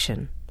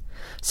Foundation.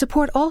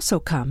 Support also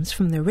comes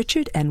from the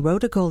Richard and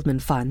Rhoda Goldman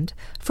Fund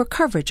for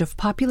coverage of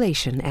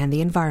population and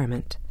the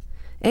environment,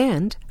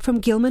 and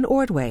from Gilman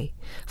Ordway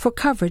for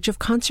coverage of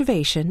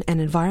conservation and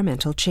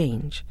environmental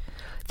change.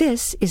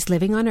 This is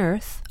Living on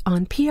Earth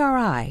on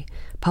PRI,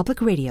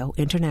 Public Radio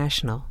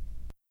International.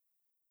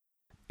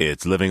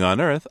 It's Living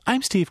on Earth.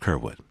 I'm Steve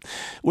Kerwood.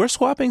 We're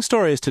swapping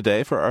stories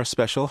today for our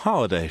special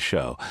holiday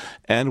show,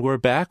 and we're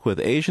back with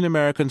Asian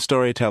American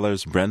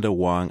storytellers Brenda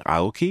Wong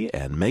Aoki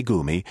and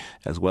Megumi,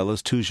 as well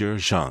as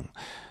Toujours Zhang.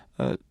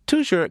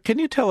 Toujours, can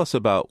you tell us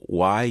about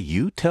why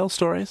you tell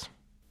stories?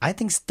 I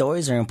think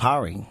stories are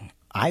empowering.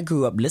 I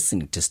grew up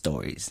listening to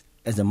stories.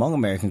 As a Hmong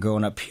American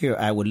growing up here,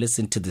 I would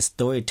listen to the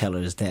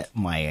storytellers that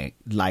my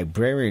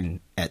librarian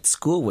at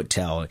school would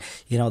tell.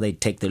 You know, they'd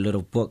take their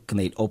little book and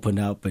they'd open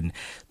up and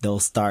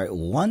they'll start,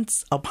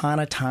 once upon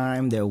a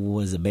time there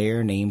was a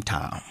bear named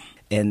Tom.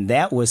 And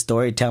that was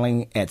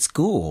storytelling at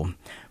school.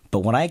 But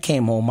when I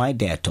came home, my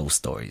dad told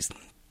stories.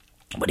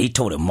 But he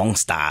told it Hmong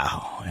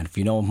style. And if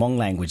you know Hmong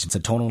language, it's a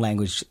tonal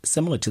language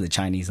similar to the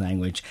Chinese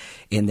language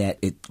in that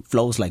it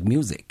flows like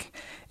music.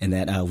 And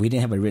that we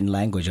didn't have a written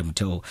language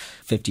until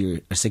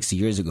 50 or 60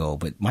 years ago.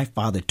 But my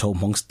father told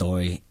Hmong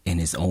story in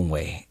his own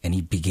way. And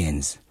he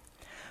begins,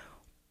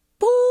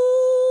 Boo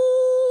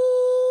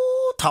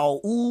Tao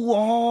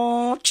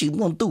U Chi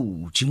Mo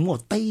Du Chi Mo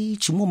Tei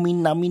Chi Mo Mi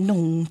Na Mi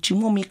Nung Chi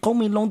Mo Mi Ko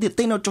Mi Long Di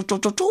Te No Cho Cho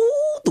Cho Cho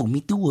Tu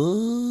Mi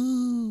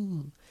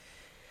Tu.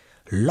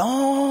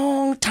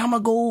 Long time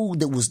ago,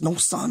 there was no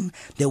sun,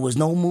 there was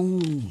no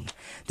moon.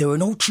 There were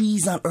no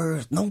trees on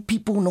earth, no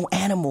people, no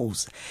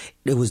animals.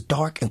 It was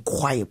dark and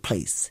quiet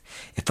place.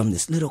 And from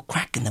this little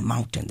crack in the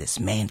mountain, this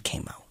man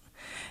came out.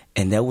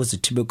 And that was a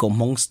typical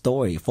Hmong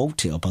story,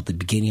 folktale about the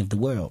beginning of the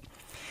world.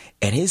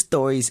 And his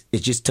stories,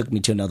 it just took me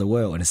to another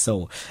world. And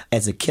so,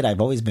 as a kid, I've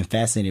always been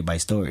fascinated by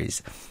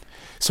stories.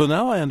 So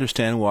now I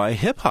understand why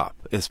hip-hop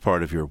is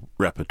part of your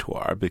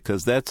repertoire,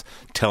 because that's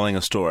telling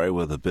a story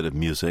with a bit of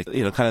music,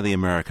 you know, kind of the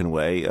American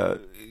way.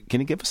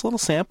 Can you give us a little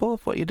sample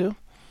of what you do?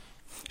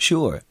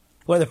 Sure.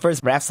 One of the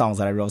first rap songs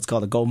that I wrote is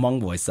called the Go Hmong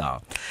Boy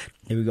song.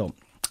 Here we go.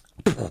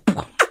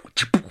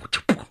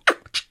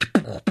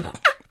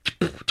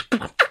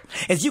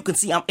 As you can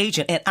see, I'm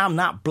Asian and I'm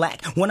not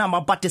black. When I'm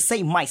about to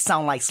say might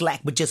sound like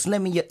slack, but just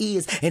lend me your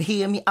ears and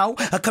hear me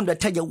out. I come to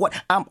tell you what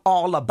I'm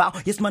all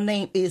about. Yes, my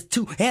name is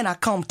too, and I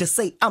come to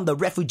say I'm the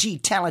refugee,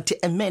 talented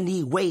in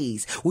many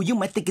ways. Well, you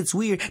might think it's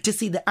weird to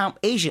see that I'm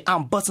Asian.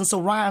 I'm busting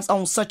some rhymes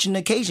on such an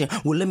occasion.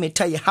 Well, let me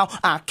tell you how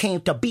I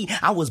came to be.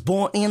 I was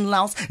born in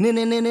Laos in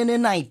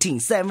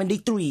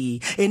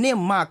 1973. And in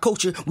my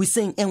culture, we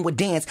sing and we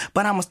dance.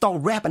 But I'ma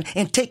start rapping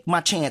and take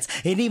my chance.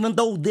 And even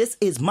though this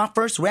is my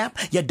first rap,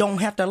 you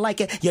don't have to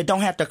like it, you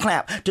don't have to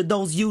clap. To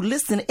those you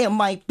listen, it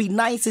might be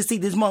nice to see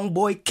this Hmong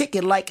boy kick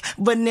it like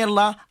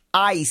Vanilla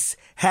Ice.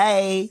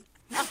 Hey.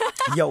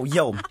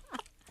 Yo.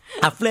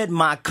 I fled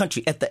my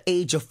country at the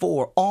age of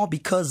 4, all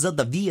because of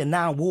the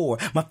Vietnam War.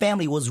 My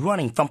family was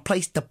running from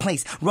place to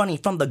place, running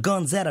from the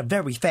guns at a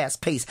very fast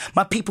pace.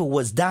 My people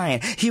was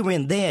dying here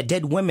and there,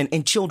 dead women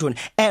and children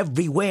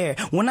everywhere.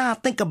 When I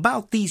think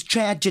about these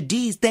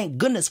tragedies, thank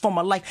goodness for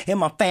my life and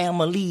my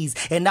families.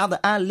 And now that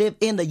I live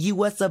in the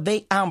US of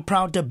A, I'm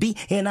proud to be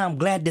and I'm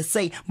glad to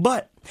say,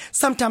 but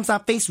sometimes I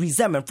face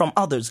resentment from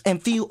others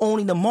and feel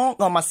only the Hmong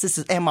are my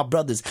sisters and my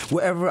brothers.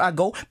 Wherever I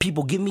go,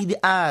 people give me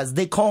the eyes.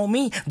 They call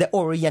me the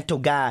Oriental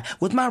guy.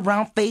 With my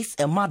round face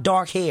and my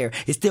dark hair,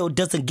 it still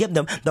doesn't give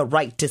them the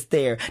right to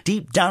stare.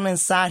 Deep down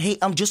inside, hey,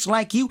 I'm just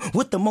like you,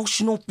 with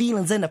emotional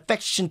feelings and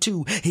affection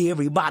too. Hey,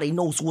 everybody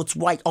knows what's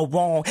right or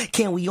wrong.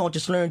 Can we all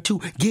just learn to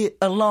get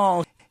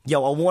along?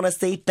 Yo, I want to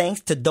say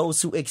thanks to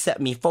those who accept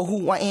me for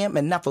who I am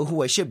and not for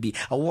who I should be.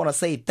 I want to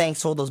say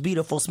thanks for those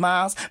beautiful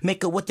smiles.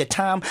 Make it with your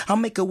time, I'll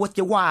make it with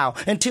your while.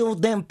 Until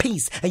then,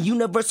 peace and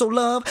universal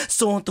love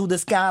soaring through the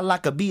sky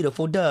like a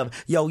beautiful dove.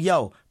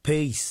 Yo,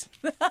 peace.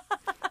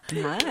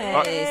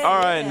 Nice. All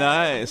right,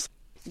 nice.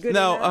 Good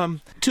Now,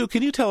 enough. Tu,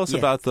 can you tell us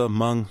about the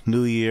Hmong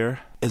New Year?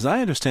 As I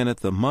understand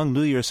it, the Hmong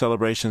New Year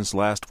celebrations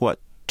last,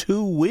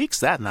 2 weeks?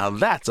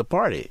 That's a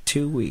party.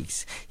 2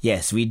 weeks.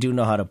 Yes, we do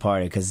know how to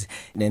party because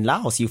in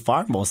Laos, you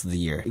farm most of the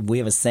year. We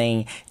have a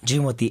saying,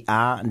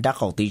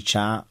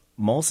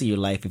 most of your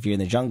life, if you're in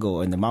the jungle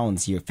or in the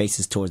mountains, your face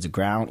is towards the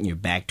ground and your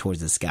back towards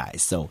the sky.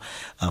 So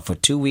for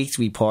 2 weeks,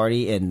 we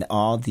party and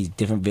all these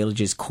different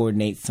villages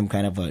coordinate some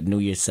kind of a New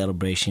Year's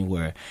celebration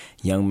where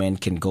young men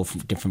can go from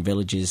different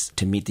villages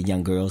to meet the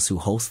young girls who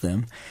host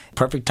them.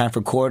 Perfect time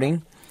for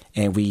courting.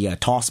 And we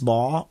toss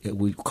ball.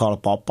 We call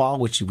it ball,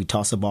 which we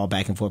toss a ball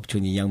back and forth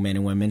between the young men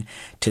and women.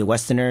 To the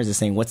Westerners, they're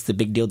saying, what's the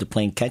big deal to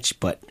playing catch?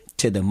 But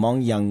to the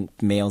Hmong young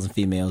males and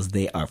females,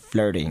 they are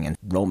flirting and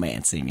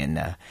romancing. And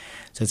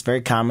so it's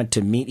very common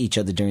to meet each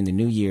other during the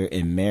New Year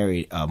and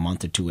marry a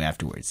month or two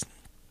afterwards.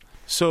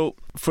 So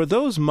for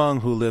those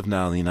Hmong who live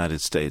now in the United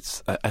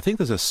States, I think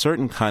there's a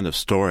certain kind of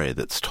story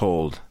that's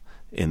told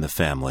in the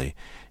family.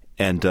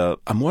 And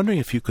I'm wondering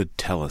if you could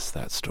tell us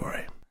that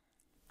story.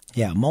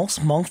 Yeah, most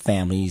Hmong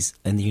families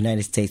in the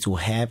United States will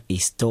have a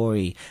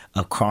story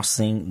of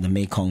crossing the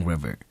Mekong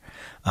River.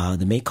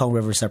 The Mekong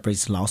River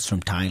separates Laos from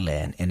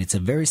Thailand, and it's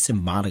a very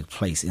symbolic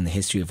place in the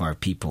history of our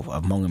people,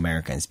 of Hmong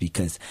Americans,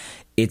 because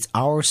it's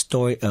our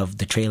story of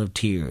the Trail of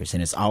Tears,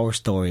 and it's our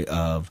story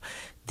of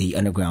the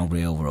Underground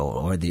Railroad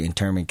or the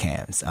internment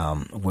camps,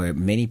 where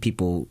many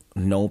people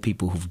know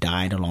people who've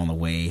died along the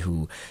way,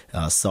 who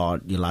saw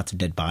lots of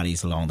dead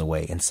bodies along the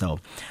way. And so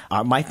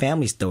my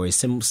family story is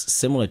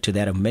similar to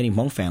that of many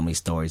Hmong family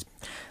stories.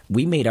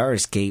 We made our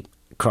escape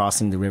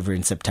crossing the river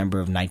in September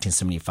of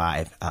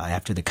 1975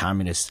 after the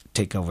communist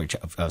takeover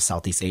of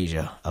Southeast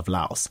Asia, of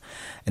Laos.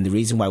 And the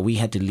reason why we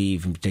had to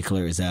leave in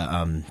particular is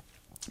that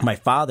my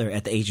father,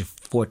 at the age of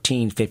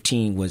 14,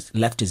 15,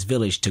 left his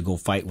village to go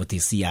fight with the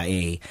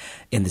CIA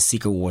in the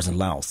secret wars in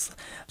Laos.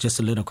 Just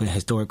a little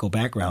historical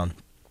background.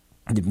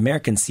 The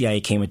American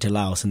CIA came into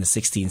Laos in the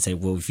 60s and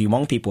said, well, if you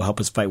Hmong people help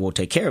us fight, we'll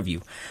take care of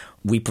you.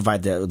 We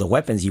provide the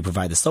weapons, you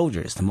provide the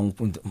soldiers. The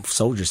Hmong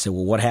soldiers said,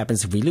 well, what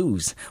happens if we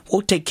lose?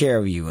 We'll take care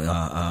of you.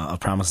 A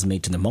promise was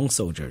made to the Hmong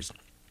soldiers.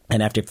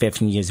 And after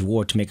 15 years of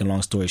war, to make a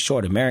long story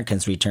short,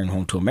 Americans returned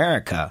home to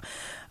America.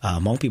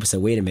 Hmong people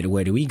said, wait a minute,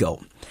 where do we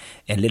go?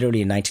 And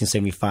literally in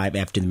 1975,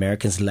 after the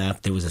Americans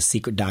left, there was a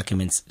secret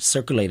document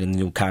circulating in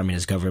the new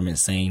communist government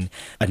saying,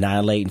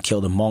 annihilate and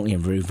kill the Hmong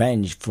in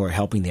revenge for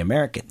helping the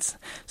Americans.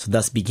 So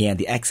thus began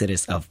the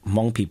exodus of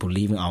Hmong people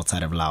leaving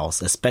outside of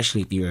Laos,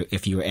 especially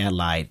if you were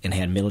allied and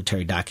had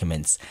military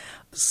documents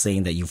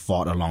saying that you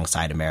fought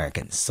alongside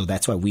Americans. So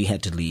that's why we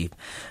had to leave.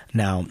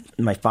 Now,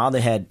 my father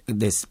had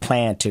this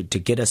plan to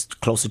get us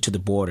closer to the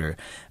border,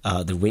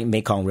 the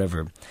Mekong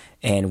River.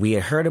 And we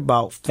had heard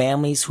about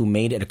families who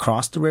made it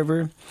across the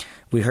river.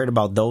 We heard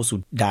about those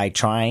who died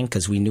trying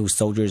because we knew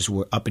soldiers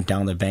were up and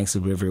down the banks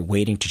of the river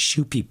waiting to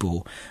shoot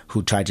people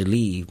who tried to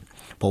leave.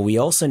 But we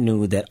also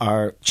knew that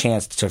our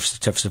chance to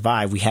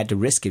survive, we had to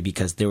risk it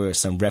because there were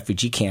some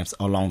refugee camps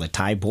along the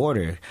Thai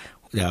border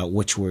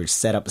which were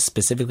set up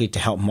specifically to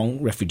help Hmong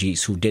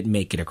refugees who didn't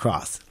make it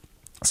across.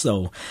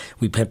 So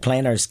we had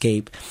planned our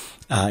escape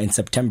in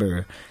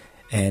September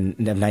of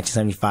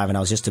 1975, and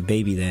I was just a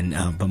baby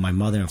then. But my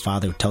mother and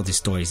father would tell these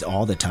stories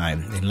all the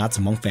time, and lots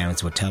of Hmong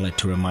families would tell it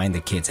to remind the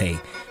kids, hey,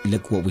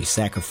 look what we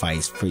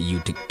sacrificed for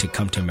you to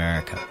come to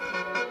America.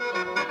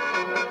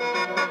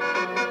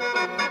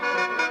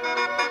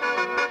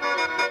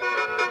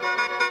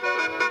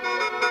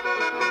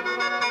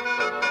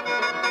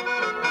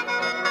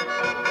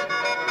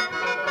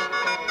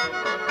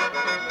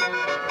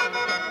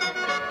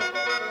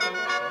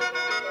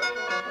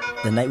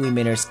 The night we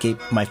made our escape,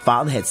 my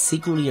father had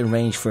secretly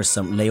arranged for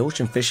some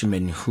Laotian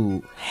fishermen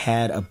who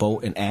had a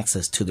boat and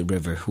access to the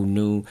river, who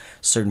knew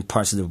certain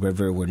parts of the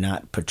river were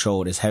not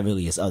patrolled as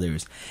heavily as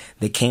others.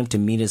 They came to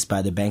meet us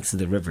by the banks of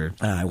the river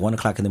at 1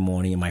 o'clock in the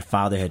morning, and my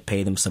father had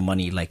paid them some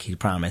money like he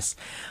promised.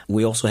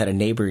 We also had a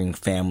neighboring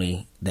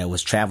family that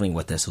was traveling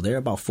with us, so there were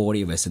about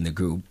 40 of us in the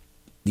group.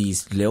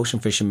 These Laotian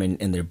fishermen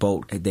in their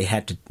boat, they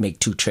had to make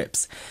 2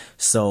 trips.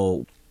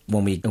 So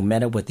when we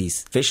met up with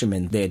these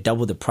fishermen, they had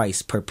doubled the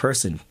price per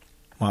person.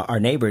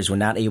 Our neighbors were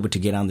not able to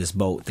get on this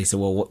boat. They said,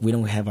 well, we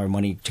don't have our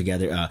money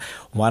together.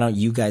 Why don't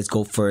you guys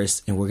go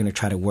first, and we're going to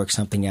try to work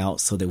something out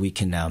so that we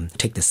can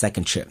take the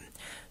second trip.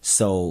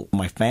 So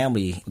my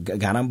family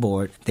got on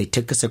board. They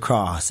took us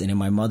across, and in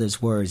my mother's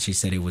words, she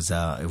said it was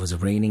a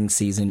raining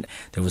season.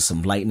 There was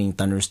some lightning,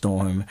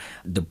 thunderstorm.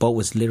 The boat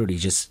was literally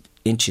just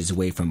inches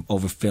away from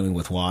overfilling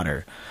with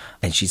water.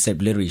 And she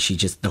said literally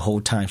the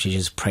whole time she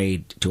just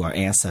prayed to our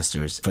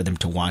ancestors for them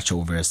to watch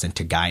over us and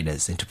to guide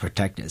us and to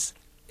protect us.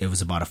 It was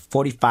about a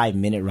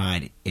 45-minute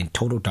ride in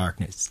total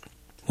darkness.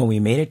 When we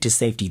made it to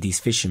safety, these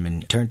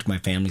fishermen turned to my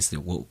family and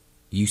said, well,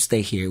 you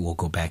stay here, we'll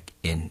go back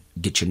and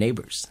get your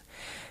neighbors.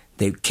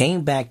 They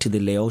came back to the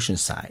Laotian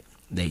side.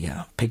 They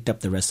picked up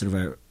the rest of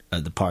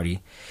the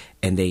party,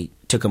 and they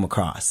took them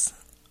across.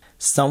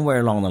 Somewhere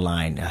along the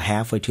line,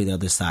 halfway to the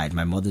other side,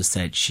 my mother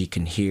said she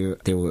can hear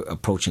they were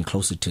approaching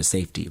closer to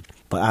safety.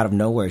 But out of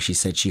nowhere, she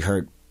said she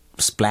heard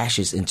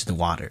splashes into the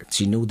water.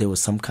 She knew there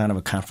was some kind of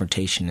a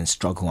confrontation and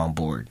struggle on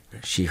board.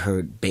 She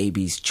heard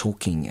babies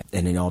choking,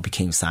 and it all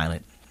became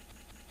silent.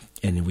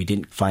 And we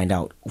didn't find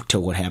out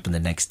till what happened the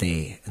next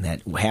day. And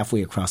that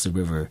halfway across the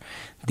river,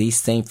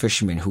 these same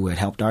fishermen who had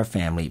helped our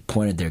family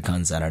pointed their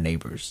guns at our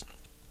neighbors.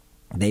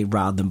 They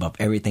robbed them of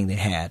everything they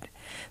had.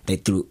 They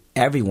threw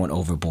everyone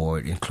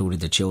overboard, including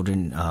the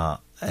children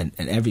and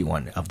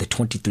everyone. Of the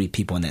 23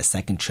 people on that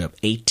second trip,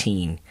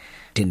 18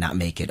 did not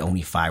make it.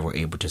 Only 5 were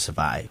able to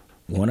survive.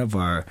 One of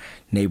our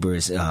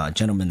neighbors,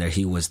 gentleman there,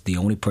 he was the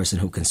only person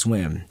who can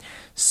swim.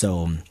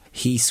 So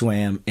he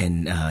swam,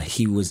 and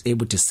he was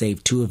able to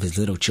save 2 of his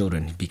little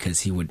children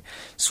because he would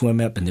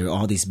swim up, and there were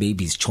all these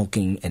babies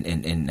choking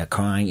and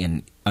crying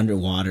and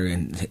underwater.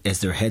 And as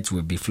their heads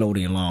would be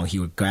floating along, he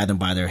would grab them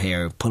by their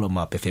hair, pull them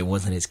up. If it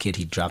wasn't his kid,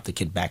 he'd drop the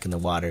kid back in the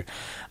water.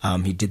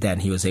 He did that,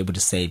 and he was able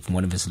to save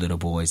one of his little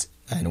boys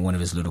and one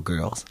of his little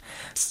girls.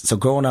 So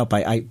growing up,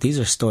 these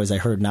are stories I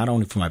heard not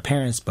only from my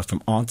parents, but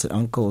from aunts and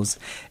uncles.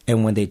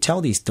 And when they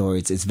tell these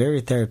stories, it's very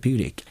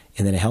therapeutic.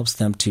 And then it helps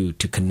them to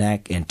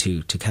connect and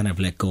to kind of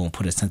let go and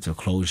put a sense of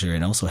closure,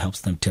 and also helps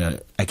them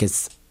to, I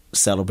guess,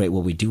 celebrate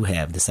what we do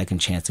have, the second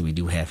chance that we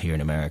do have here in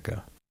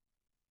America.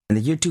 In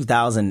the year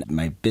 2000,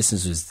 my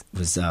business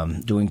was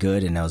doing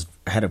good, and I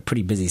had a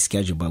pretty busy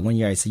schedule. But one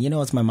year I said,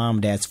 it's my mom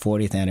and dad's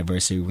 40th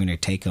anniversary. We're going to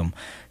take them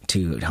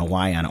to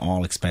Hawaii on an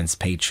all-expense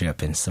paid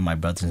trip. And some of my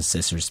brothers and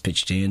sisters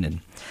pitched in,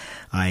 and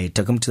I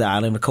took them to the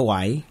island of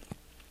Kauai.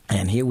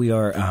 And here we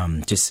are,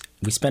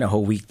 we spent a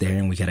whole week there,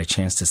 and we got a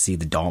chance to see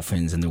the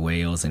dolphins and the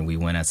whales, and we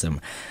went on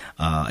some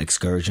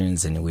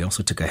excursions, and we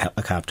also took a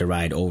helicopter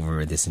ride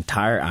over this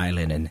entire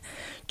island, and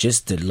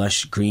just the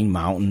lush green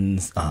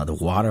mountains, the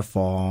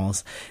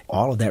waterfalls,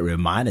 all of that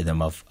reminded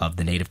them of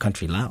the native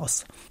country,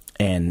 Laos.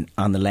 And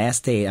on the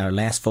last day, our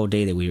last full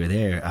day that we were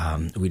there,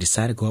 we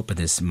decided to go up on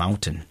this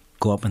mountain,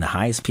 go up on the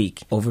highest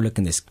peak,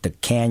 overlooking the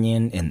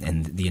canyon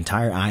and the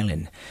entire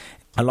island.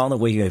 Along the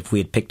way, we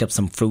had picked up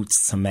some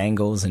fruits, some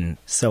mangoes, and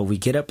so we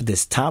get up at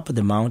this top of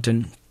the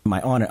mountain.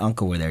 My aunt and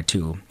uncle were there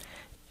too,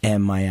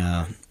 and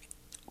my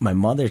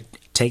mother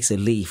takes a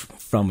leaf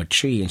from a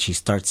tree and she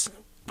starts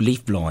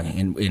leaf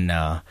blowing. In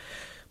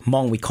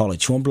Hmong, we call it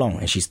chuan blong,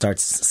 and she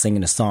starts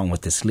singing a song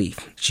with this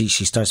leaf. She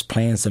starts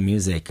playing some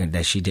music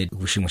that she did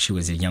when she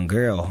was a young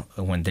girl,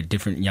 when the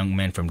different young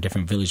men from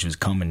different villages would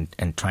come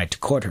and tried to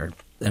court her.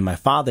 And my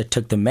father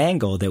took the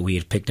mango that we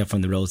had picked up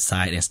from the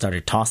roadside and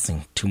started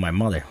tossing to my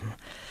mother.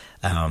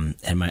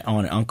 And my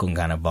aunt and uncle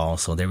got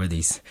involved. So there were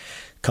these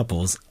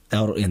couples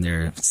out in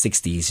their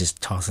 60s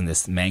just tossing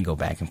this mango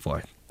back and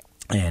forth.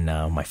 And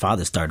my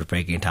father started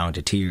breaking down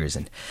into tears.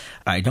 And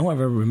I don't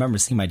ever remember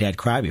seeing my dad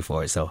cry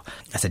before. So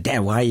I said, Dad,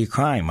 why are you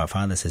crying? My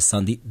father says,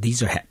 son,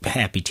 these are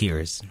happy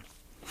tears.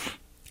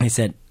 He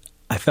said,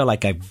 I feel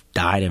like I've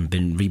died and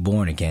been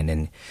reborn again.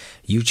 And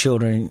you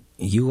children,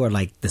 you are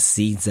like the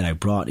seeds that I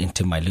brought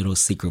into my little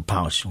secret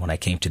pouch when I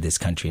came to this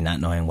country, not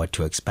knowing what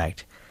to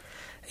expect.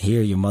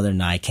 Here, your mother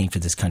and I came to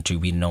this country.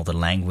 We didn't know the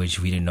language.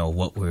 We didn't know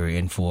what we were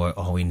in for.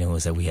 All we knew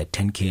is that we had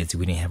 10 kids.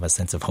 We didn't have a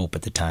sense of hope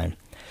at the time.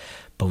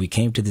 But we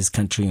came to this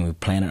country and we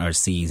planted our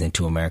seeds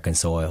into American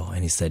soil.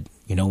 And he said,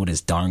 you know what,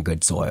 it's darn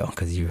good soil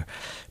because you're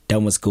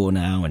done with school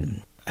now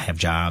and have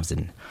jobs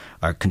and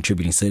are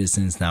contributing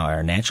citizens, now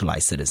are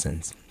naturalized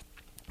citizens.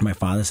 My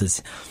father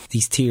says,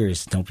 these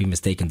tears, don't be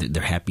mistaken,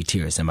 they're happy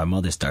tears. And my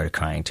mother started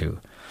crying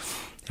too.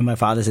 And my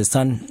father says,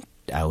 son,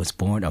 I was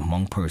born a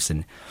Hmong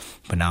person,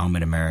 but now I'm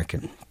an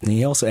American. And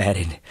he also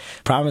added,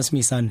 promise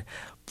me, son,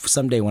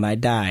 someday when I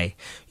die,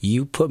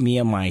 you put me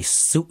in my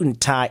suit and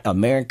tie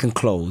American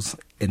clothes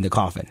in the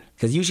coffin.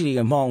 Because usually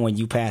in Hmong, when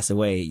you pass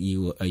away,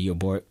 you're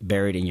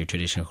buried in your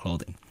traditional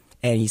clothing.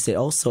 And he said,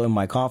 also in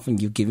my coffin,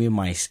 you give me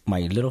my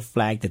little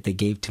flag that they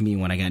gave to me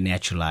when I got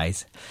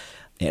naturalized.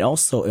 And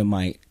also in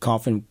my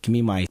coffin, give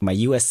me my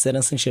U.S.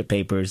 citizenship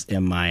papers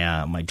and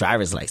my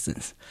driver's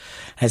license.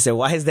 I said,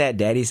 why is that,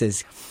 Dad? He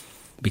says,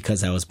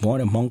 because I was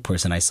born a Hmong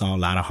person. I saw a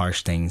lot of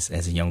harsh things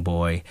as a young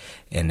boy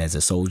and as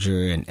a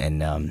soldier.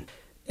 And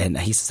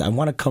he says, I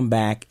want to come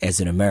back as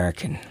an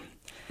American.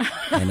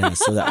 And he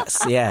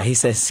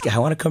says, I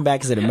want to come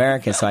back as an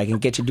American so I can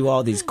get to do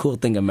all these cool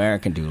things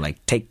Americans do,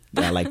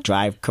 like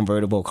drive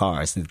convertible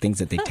cars and things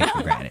that they take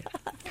for granted.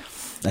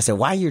 I said,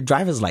 why your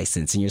driver's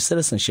license and your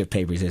citizenship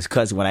papers? He says,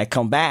 because when I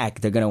come back,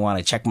 they're going to want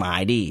to check my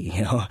ID,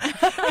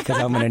 because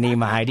I'm going to need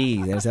my ID.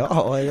 And I said,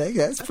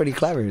 that's pretty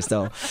clever.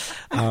 So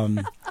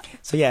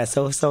he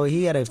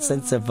had a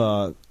sense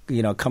of,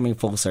 coming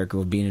full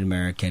circle of being an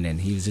American, and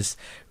he was just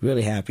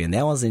really happy. And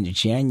that was in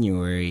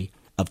January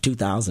of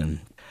 2000.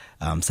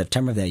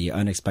 September of that year,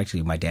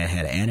 unexpectedly, my dad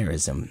had an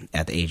aneurysm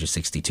at the age of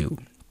 62.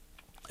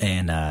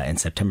 And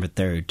September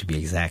 3rd, to be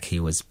exact, he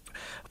was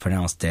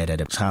pronounced dead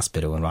at a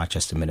hospital in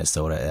Rochester,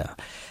 Minnesota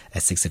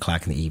at 6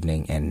 o'clock in the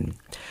evening. And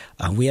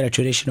we had a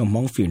traditional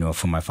Hmong funeral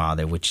for my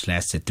father, which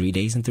lasted 3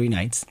 days and 3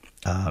 nights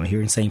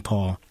here in St.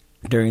 Paul.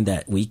 During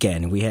that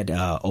weekend, we had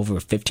over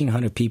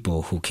 1,500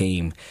 people who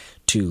came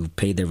to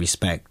pay their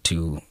respect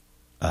to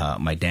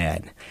my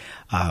dad.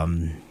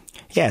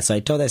 So I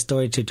told that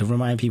story to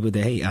remind people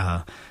that, hey,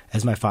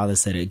 as my father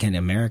said, again,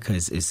 America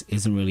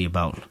isn't really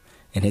about,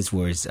 in his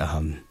words,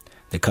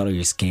 the color of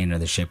your skin or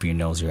the shape of your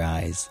nose or your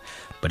eyes,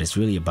 but it's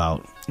really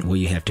about what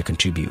you have to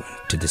contribute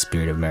to the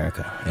spirit of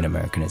America and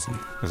Americanism.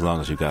 As long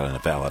as you got a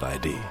valid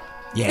ID.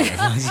 Yeah, as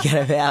long as you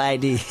got a valid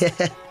ID.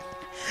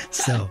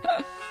 So.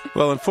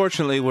 Well,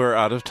 unfortunately, we're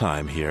out of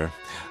time here.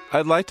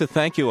 I'd like to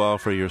thank you all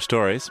for your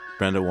stories.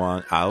 Brenda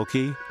Wong,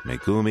 Aoki,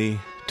 Megumi,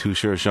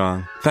 Tushir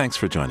Zhang, thanks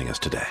for joining us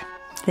today.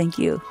 Thank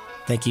you.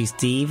 Thank you,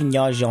 Steve. And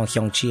y'all,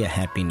 a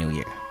Happy New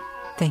Year.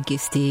 Thank you,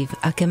 Steve.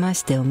 明けま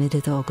しておめ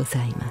でとうご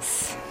ざいま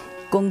す。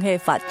恭喜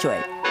發財。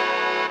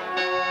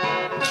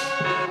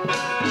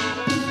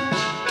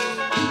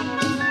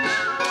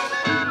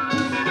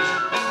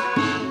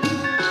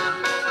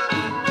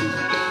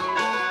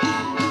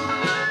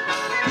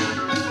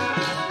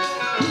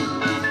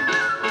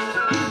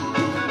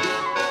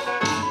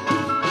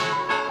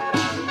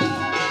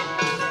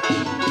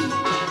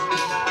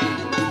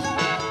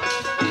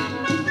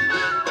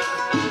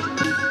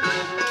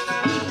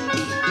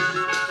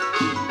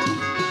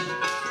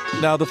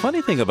Now, the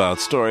funny thing about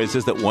stories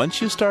is that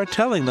once you start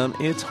telling them,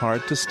 it's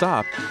hard to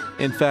stop.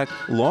 In fact,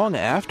 long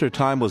after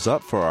time was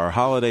up for our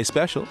holiday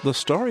special, the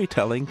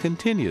storytelling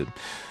continued.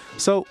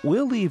 So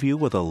we'll leave you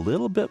with a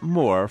little bit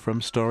more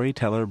from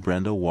storyteller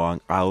Brenda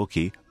Wong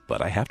Aoki,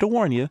 but I have to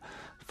warn you,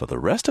 for the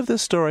rest of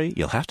this story,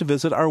 you'll have to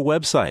visit our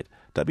website,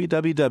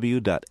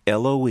 www.loe.org.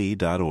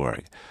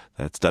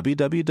 That's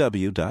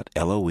www.loe.org.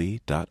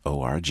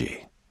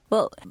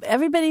 Well,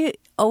 everybody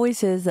always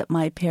says that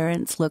my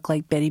parents look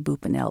like Betty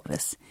Boop and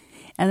Elvis.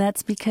 And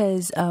that's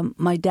because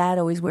my dad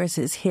always wears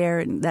his hair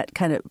in that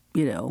kind of,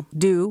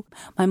 do.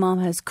 My mom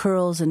has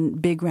curls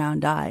and big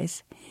round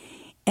eyes.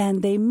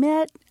 And they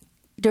met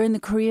during the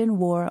Korean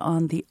War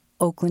on the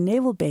Oakland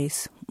Naval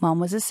Base. Mom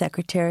was a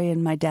secretary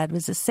and my dad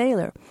was a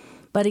sailor.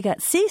 But he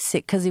got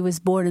seasick because he was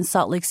born in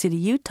Salt Lake City,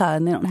 Utah,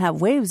 and they don't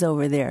have waves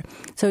over there.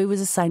 So he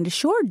was assigned to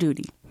shore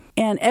duty.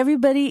 And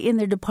everybody in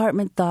their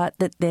department thought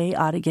that they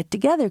ought to get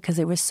together because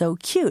they were so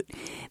cute.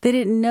 They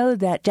didn't know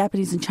that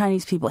Japanese and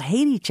Chinese people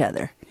hate each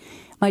other.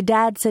 My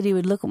dad said he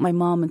would look at my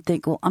mom and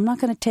think, well, I'm not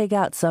going to take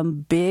out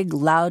some big,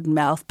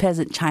 loudmouth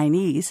peasant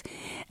Chinese.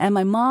 And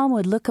my mom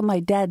would look at my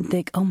dad and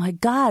think, oh, my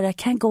God, I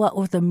can't go out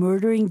with a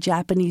murdering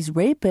Japanese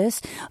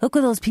rapist. Look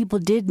what those people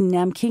did in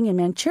Nanking and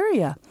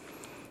Manchuria.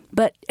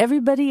 But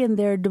everybody in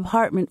their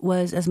department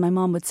was, as my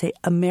mom would say,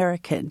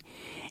 American.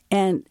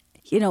 And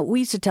we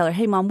used to tell her,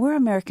 hey, Mom, we're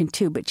American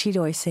too. But she'd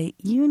always say,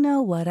 you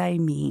know what I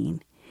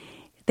mean.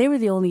 They were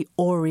the only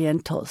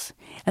Orientals.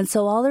 And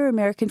so all their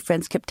American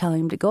friends kept telling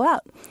them to go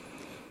out.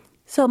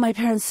 So my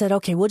parents said,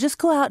 okay, we'll just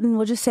go out and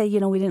we'll just say,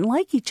 we didn't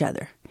like each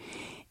other.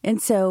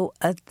 And so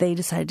they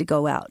decided to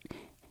go out.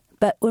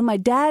 But when my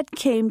dad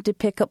came to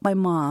pick up my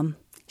mom,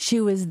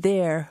 she was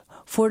there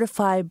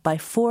fortified by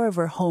 4 of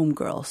her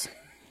homegirls.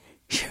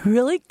 She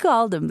really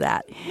called him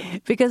that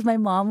because my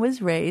mom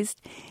was raised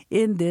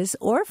in this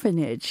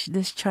orphanage,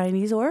 this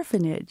Chinese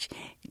orphanage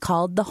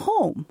called the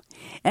Home.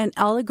 And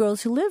all the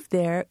girls who lived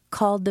there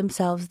called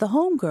themselves the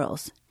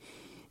homegirls.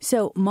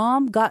 So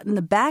Mom got in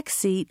the back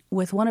seat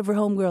with one of her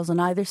homegirls on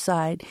either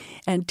side,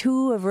 and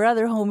 2 of her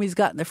other homies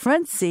got in the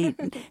front seat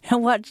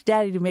and watched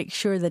Daddy to make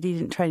sure that he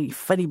didn't try any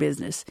funny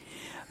business.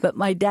 But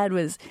my dad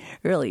was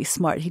really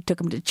smart. He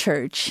took him to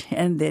church,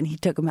 and then he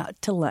took him out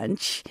to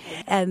lunch.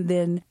 And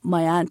then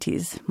my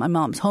aunties, my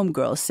mom's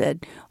homegirls,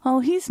 said, oh,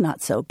 he's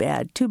not so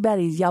bad. Too bad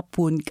he's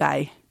Yapun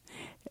guy,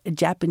 a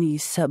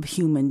Japanese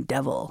subhuman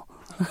devil.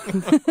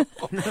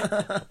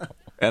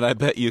 And I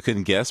bet you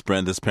can guess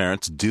Brenda's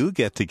parents do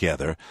get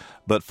together.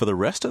 But for the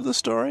rest of the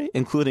story,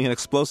 including an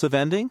explosive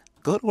ending,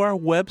 go to our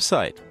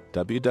website,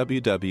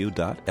 www.loe.org.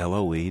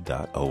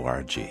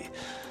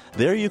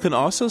 There you can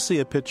also see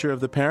a picture of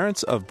the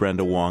parents of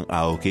Brenda Wong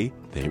Aoki.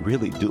 They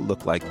really do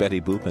look like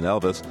Betty Boop and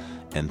Elvis.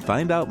 And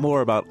find out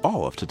more about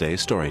all of today's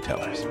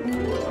storytellers.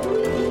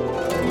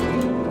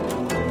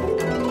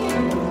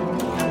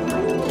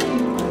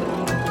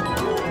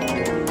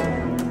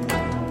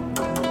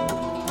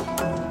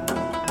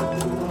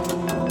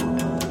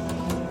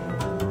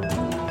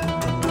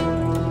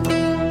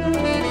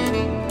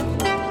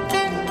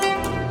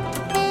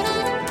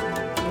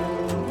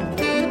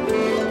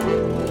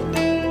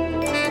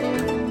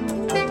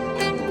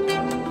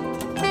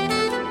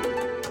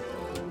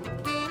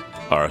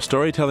 Our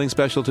storytelling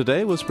special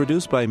today was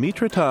produced by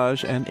Mitra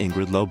Taj and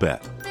Ingrid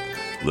Lobet.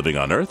 Living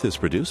on Earth is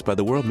produced by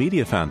the World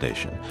Media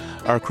Foundation.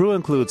 Our crew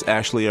includes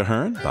Ashley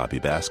Ahern, Bobby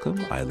Bascom,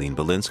 Eileen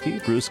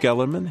Belinsky, Bruce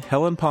Gellerman,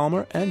 Helen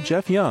Palmer, and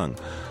Jeff Young.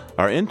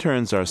 Our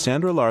interns are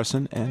Sandra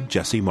Larson and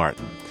Jesse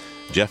Martin.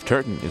 Jeff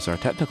Turton is our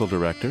technical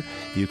director.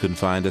 You can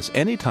find us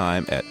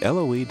anytime at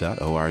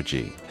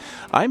loe.org.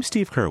 I'm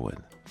Steve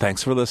Kerwin.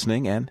 Thanks for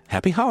listening and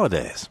happy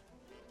holidays.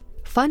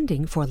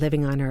 Funding for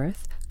Living on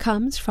Earth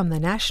comes from the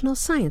National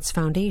Science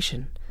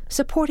Foundation,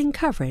 supporting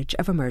coverage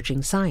of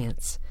emerging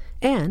science,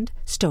 and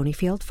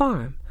Stonyfield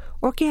Farm,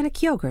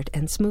 organic yogurt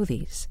and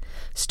smoothies.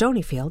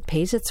 Stonyfield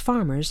pays its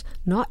farmers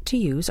not to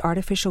use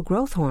artificial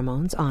growth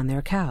hormones on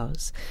their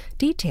cows.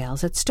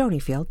 Details at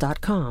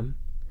stonyfield.com.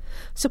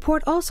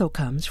 Support also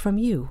comes from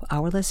you,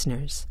 our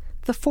listeners,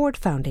 the Ford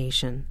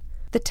Foundation,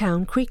 the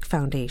Town Creek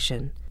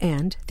Foundation,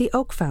 and the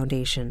Oak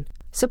Foundation,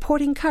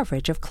 supporting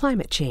coverage of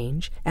climate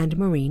change and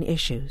marine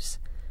issues.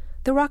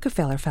 The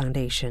Rockefeller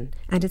Foundation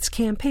and its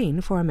campaign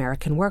for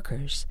American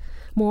workers.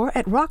 More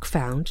at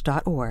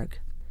rockfound.org.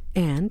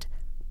 And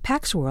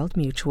Pax World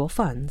Mutual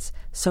Funds,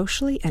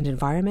 socially and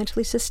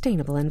environmentally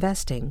sustainable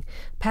investing.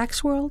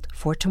 Pax World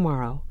for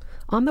tomorrow.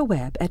 On the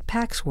web at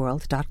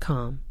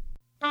paxworld.com.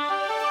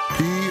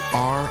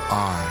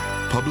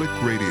 PRI,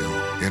 Public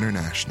Radio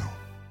International.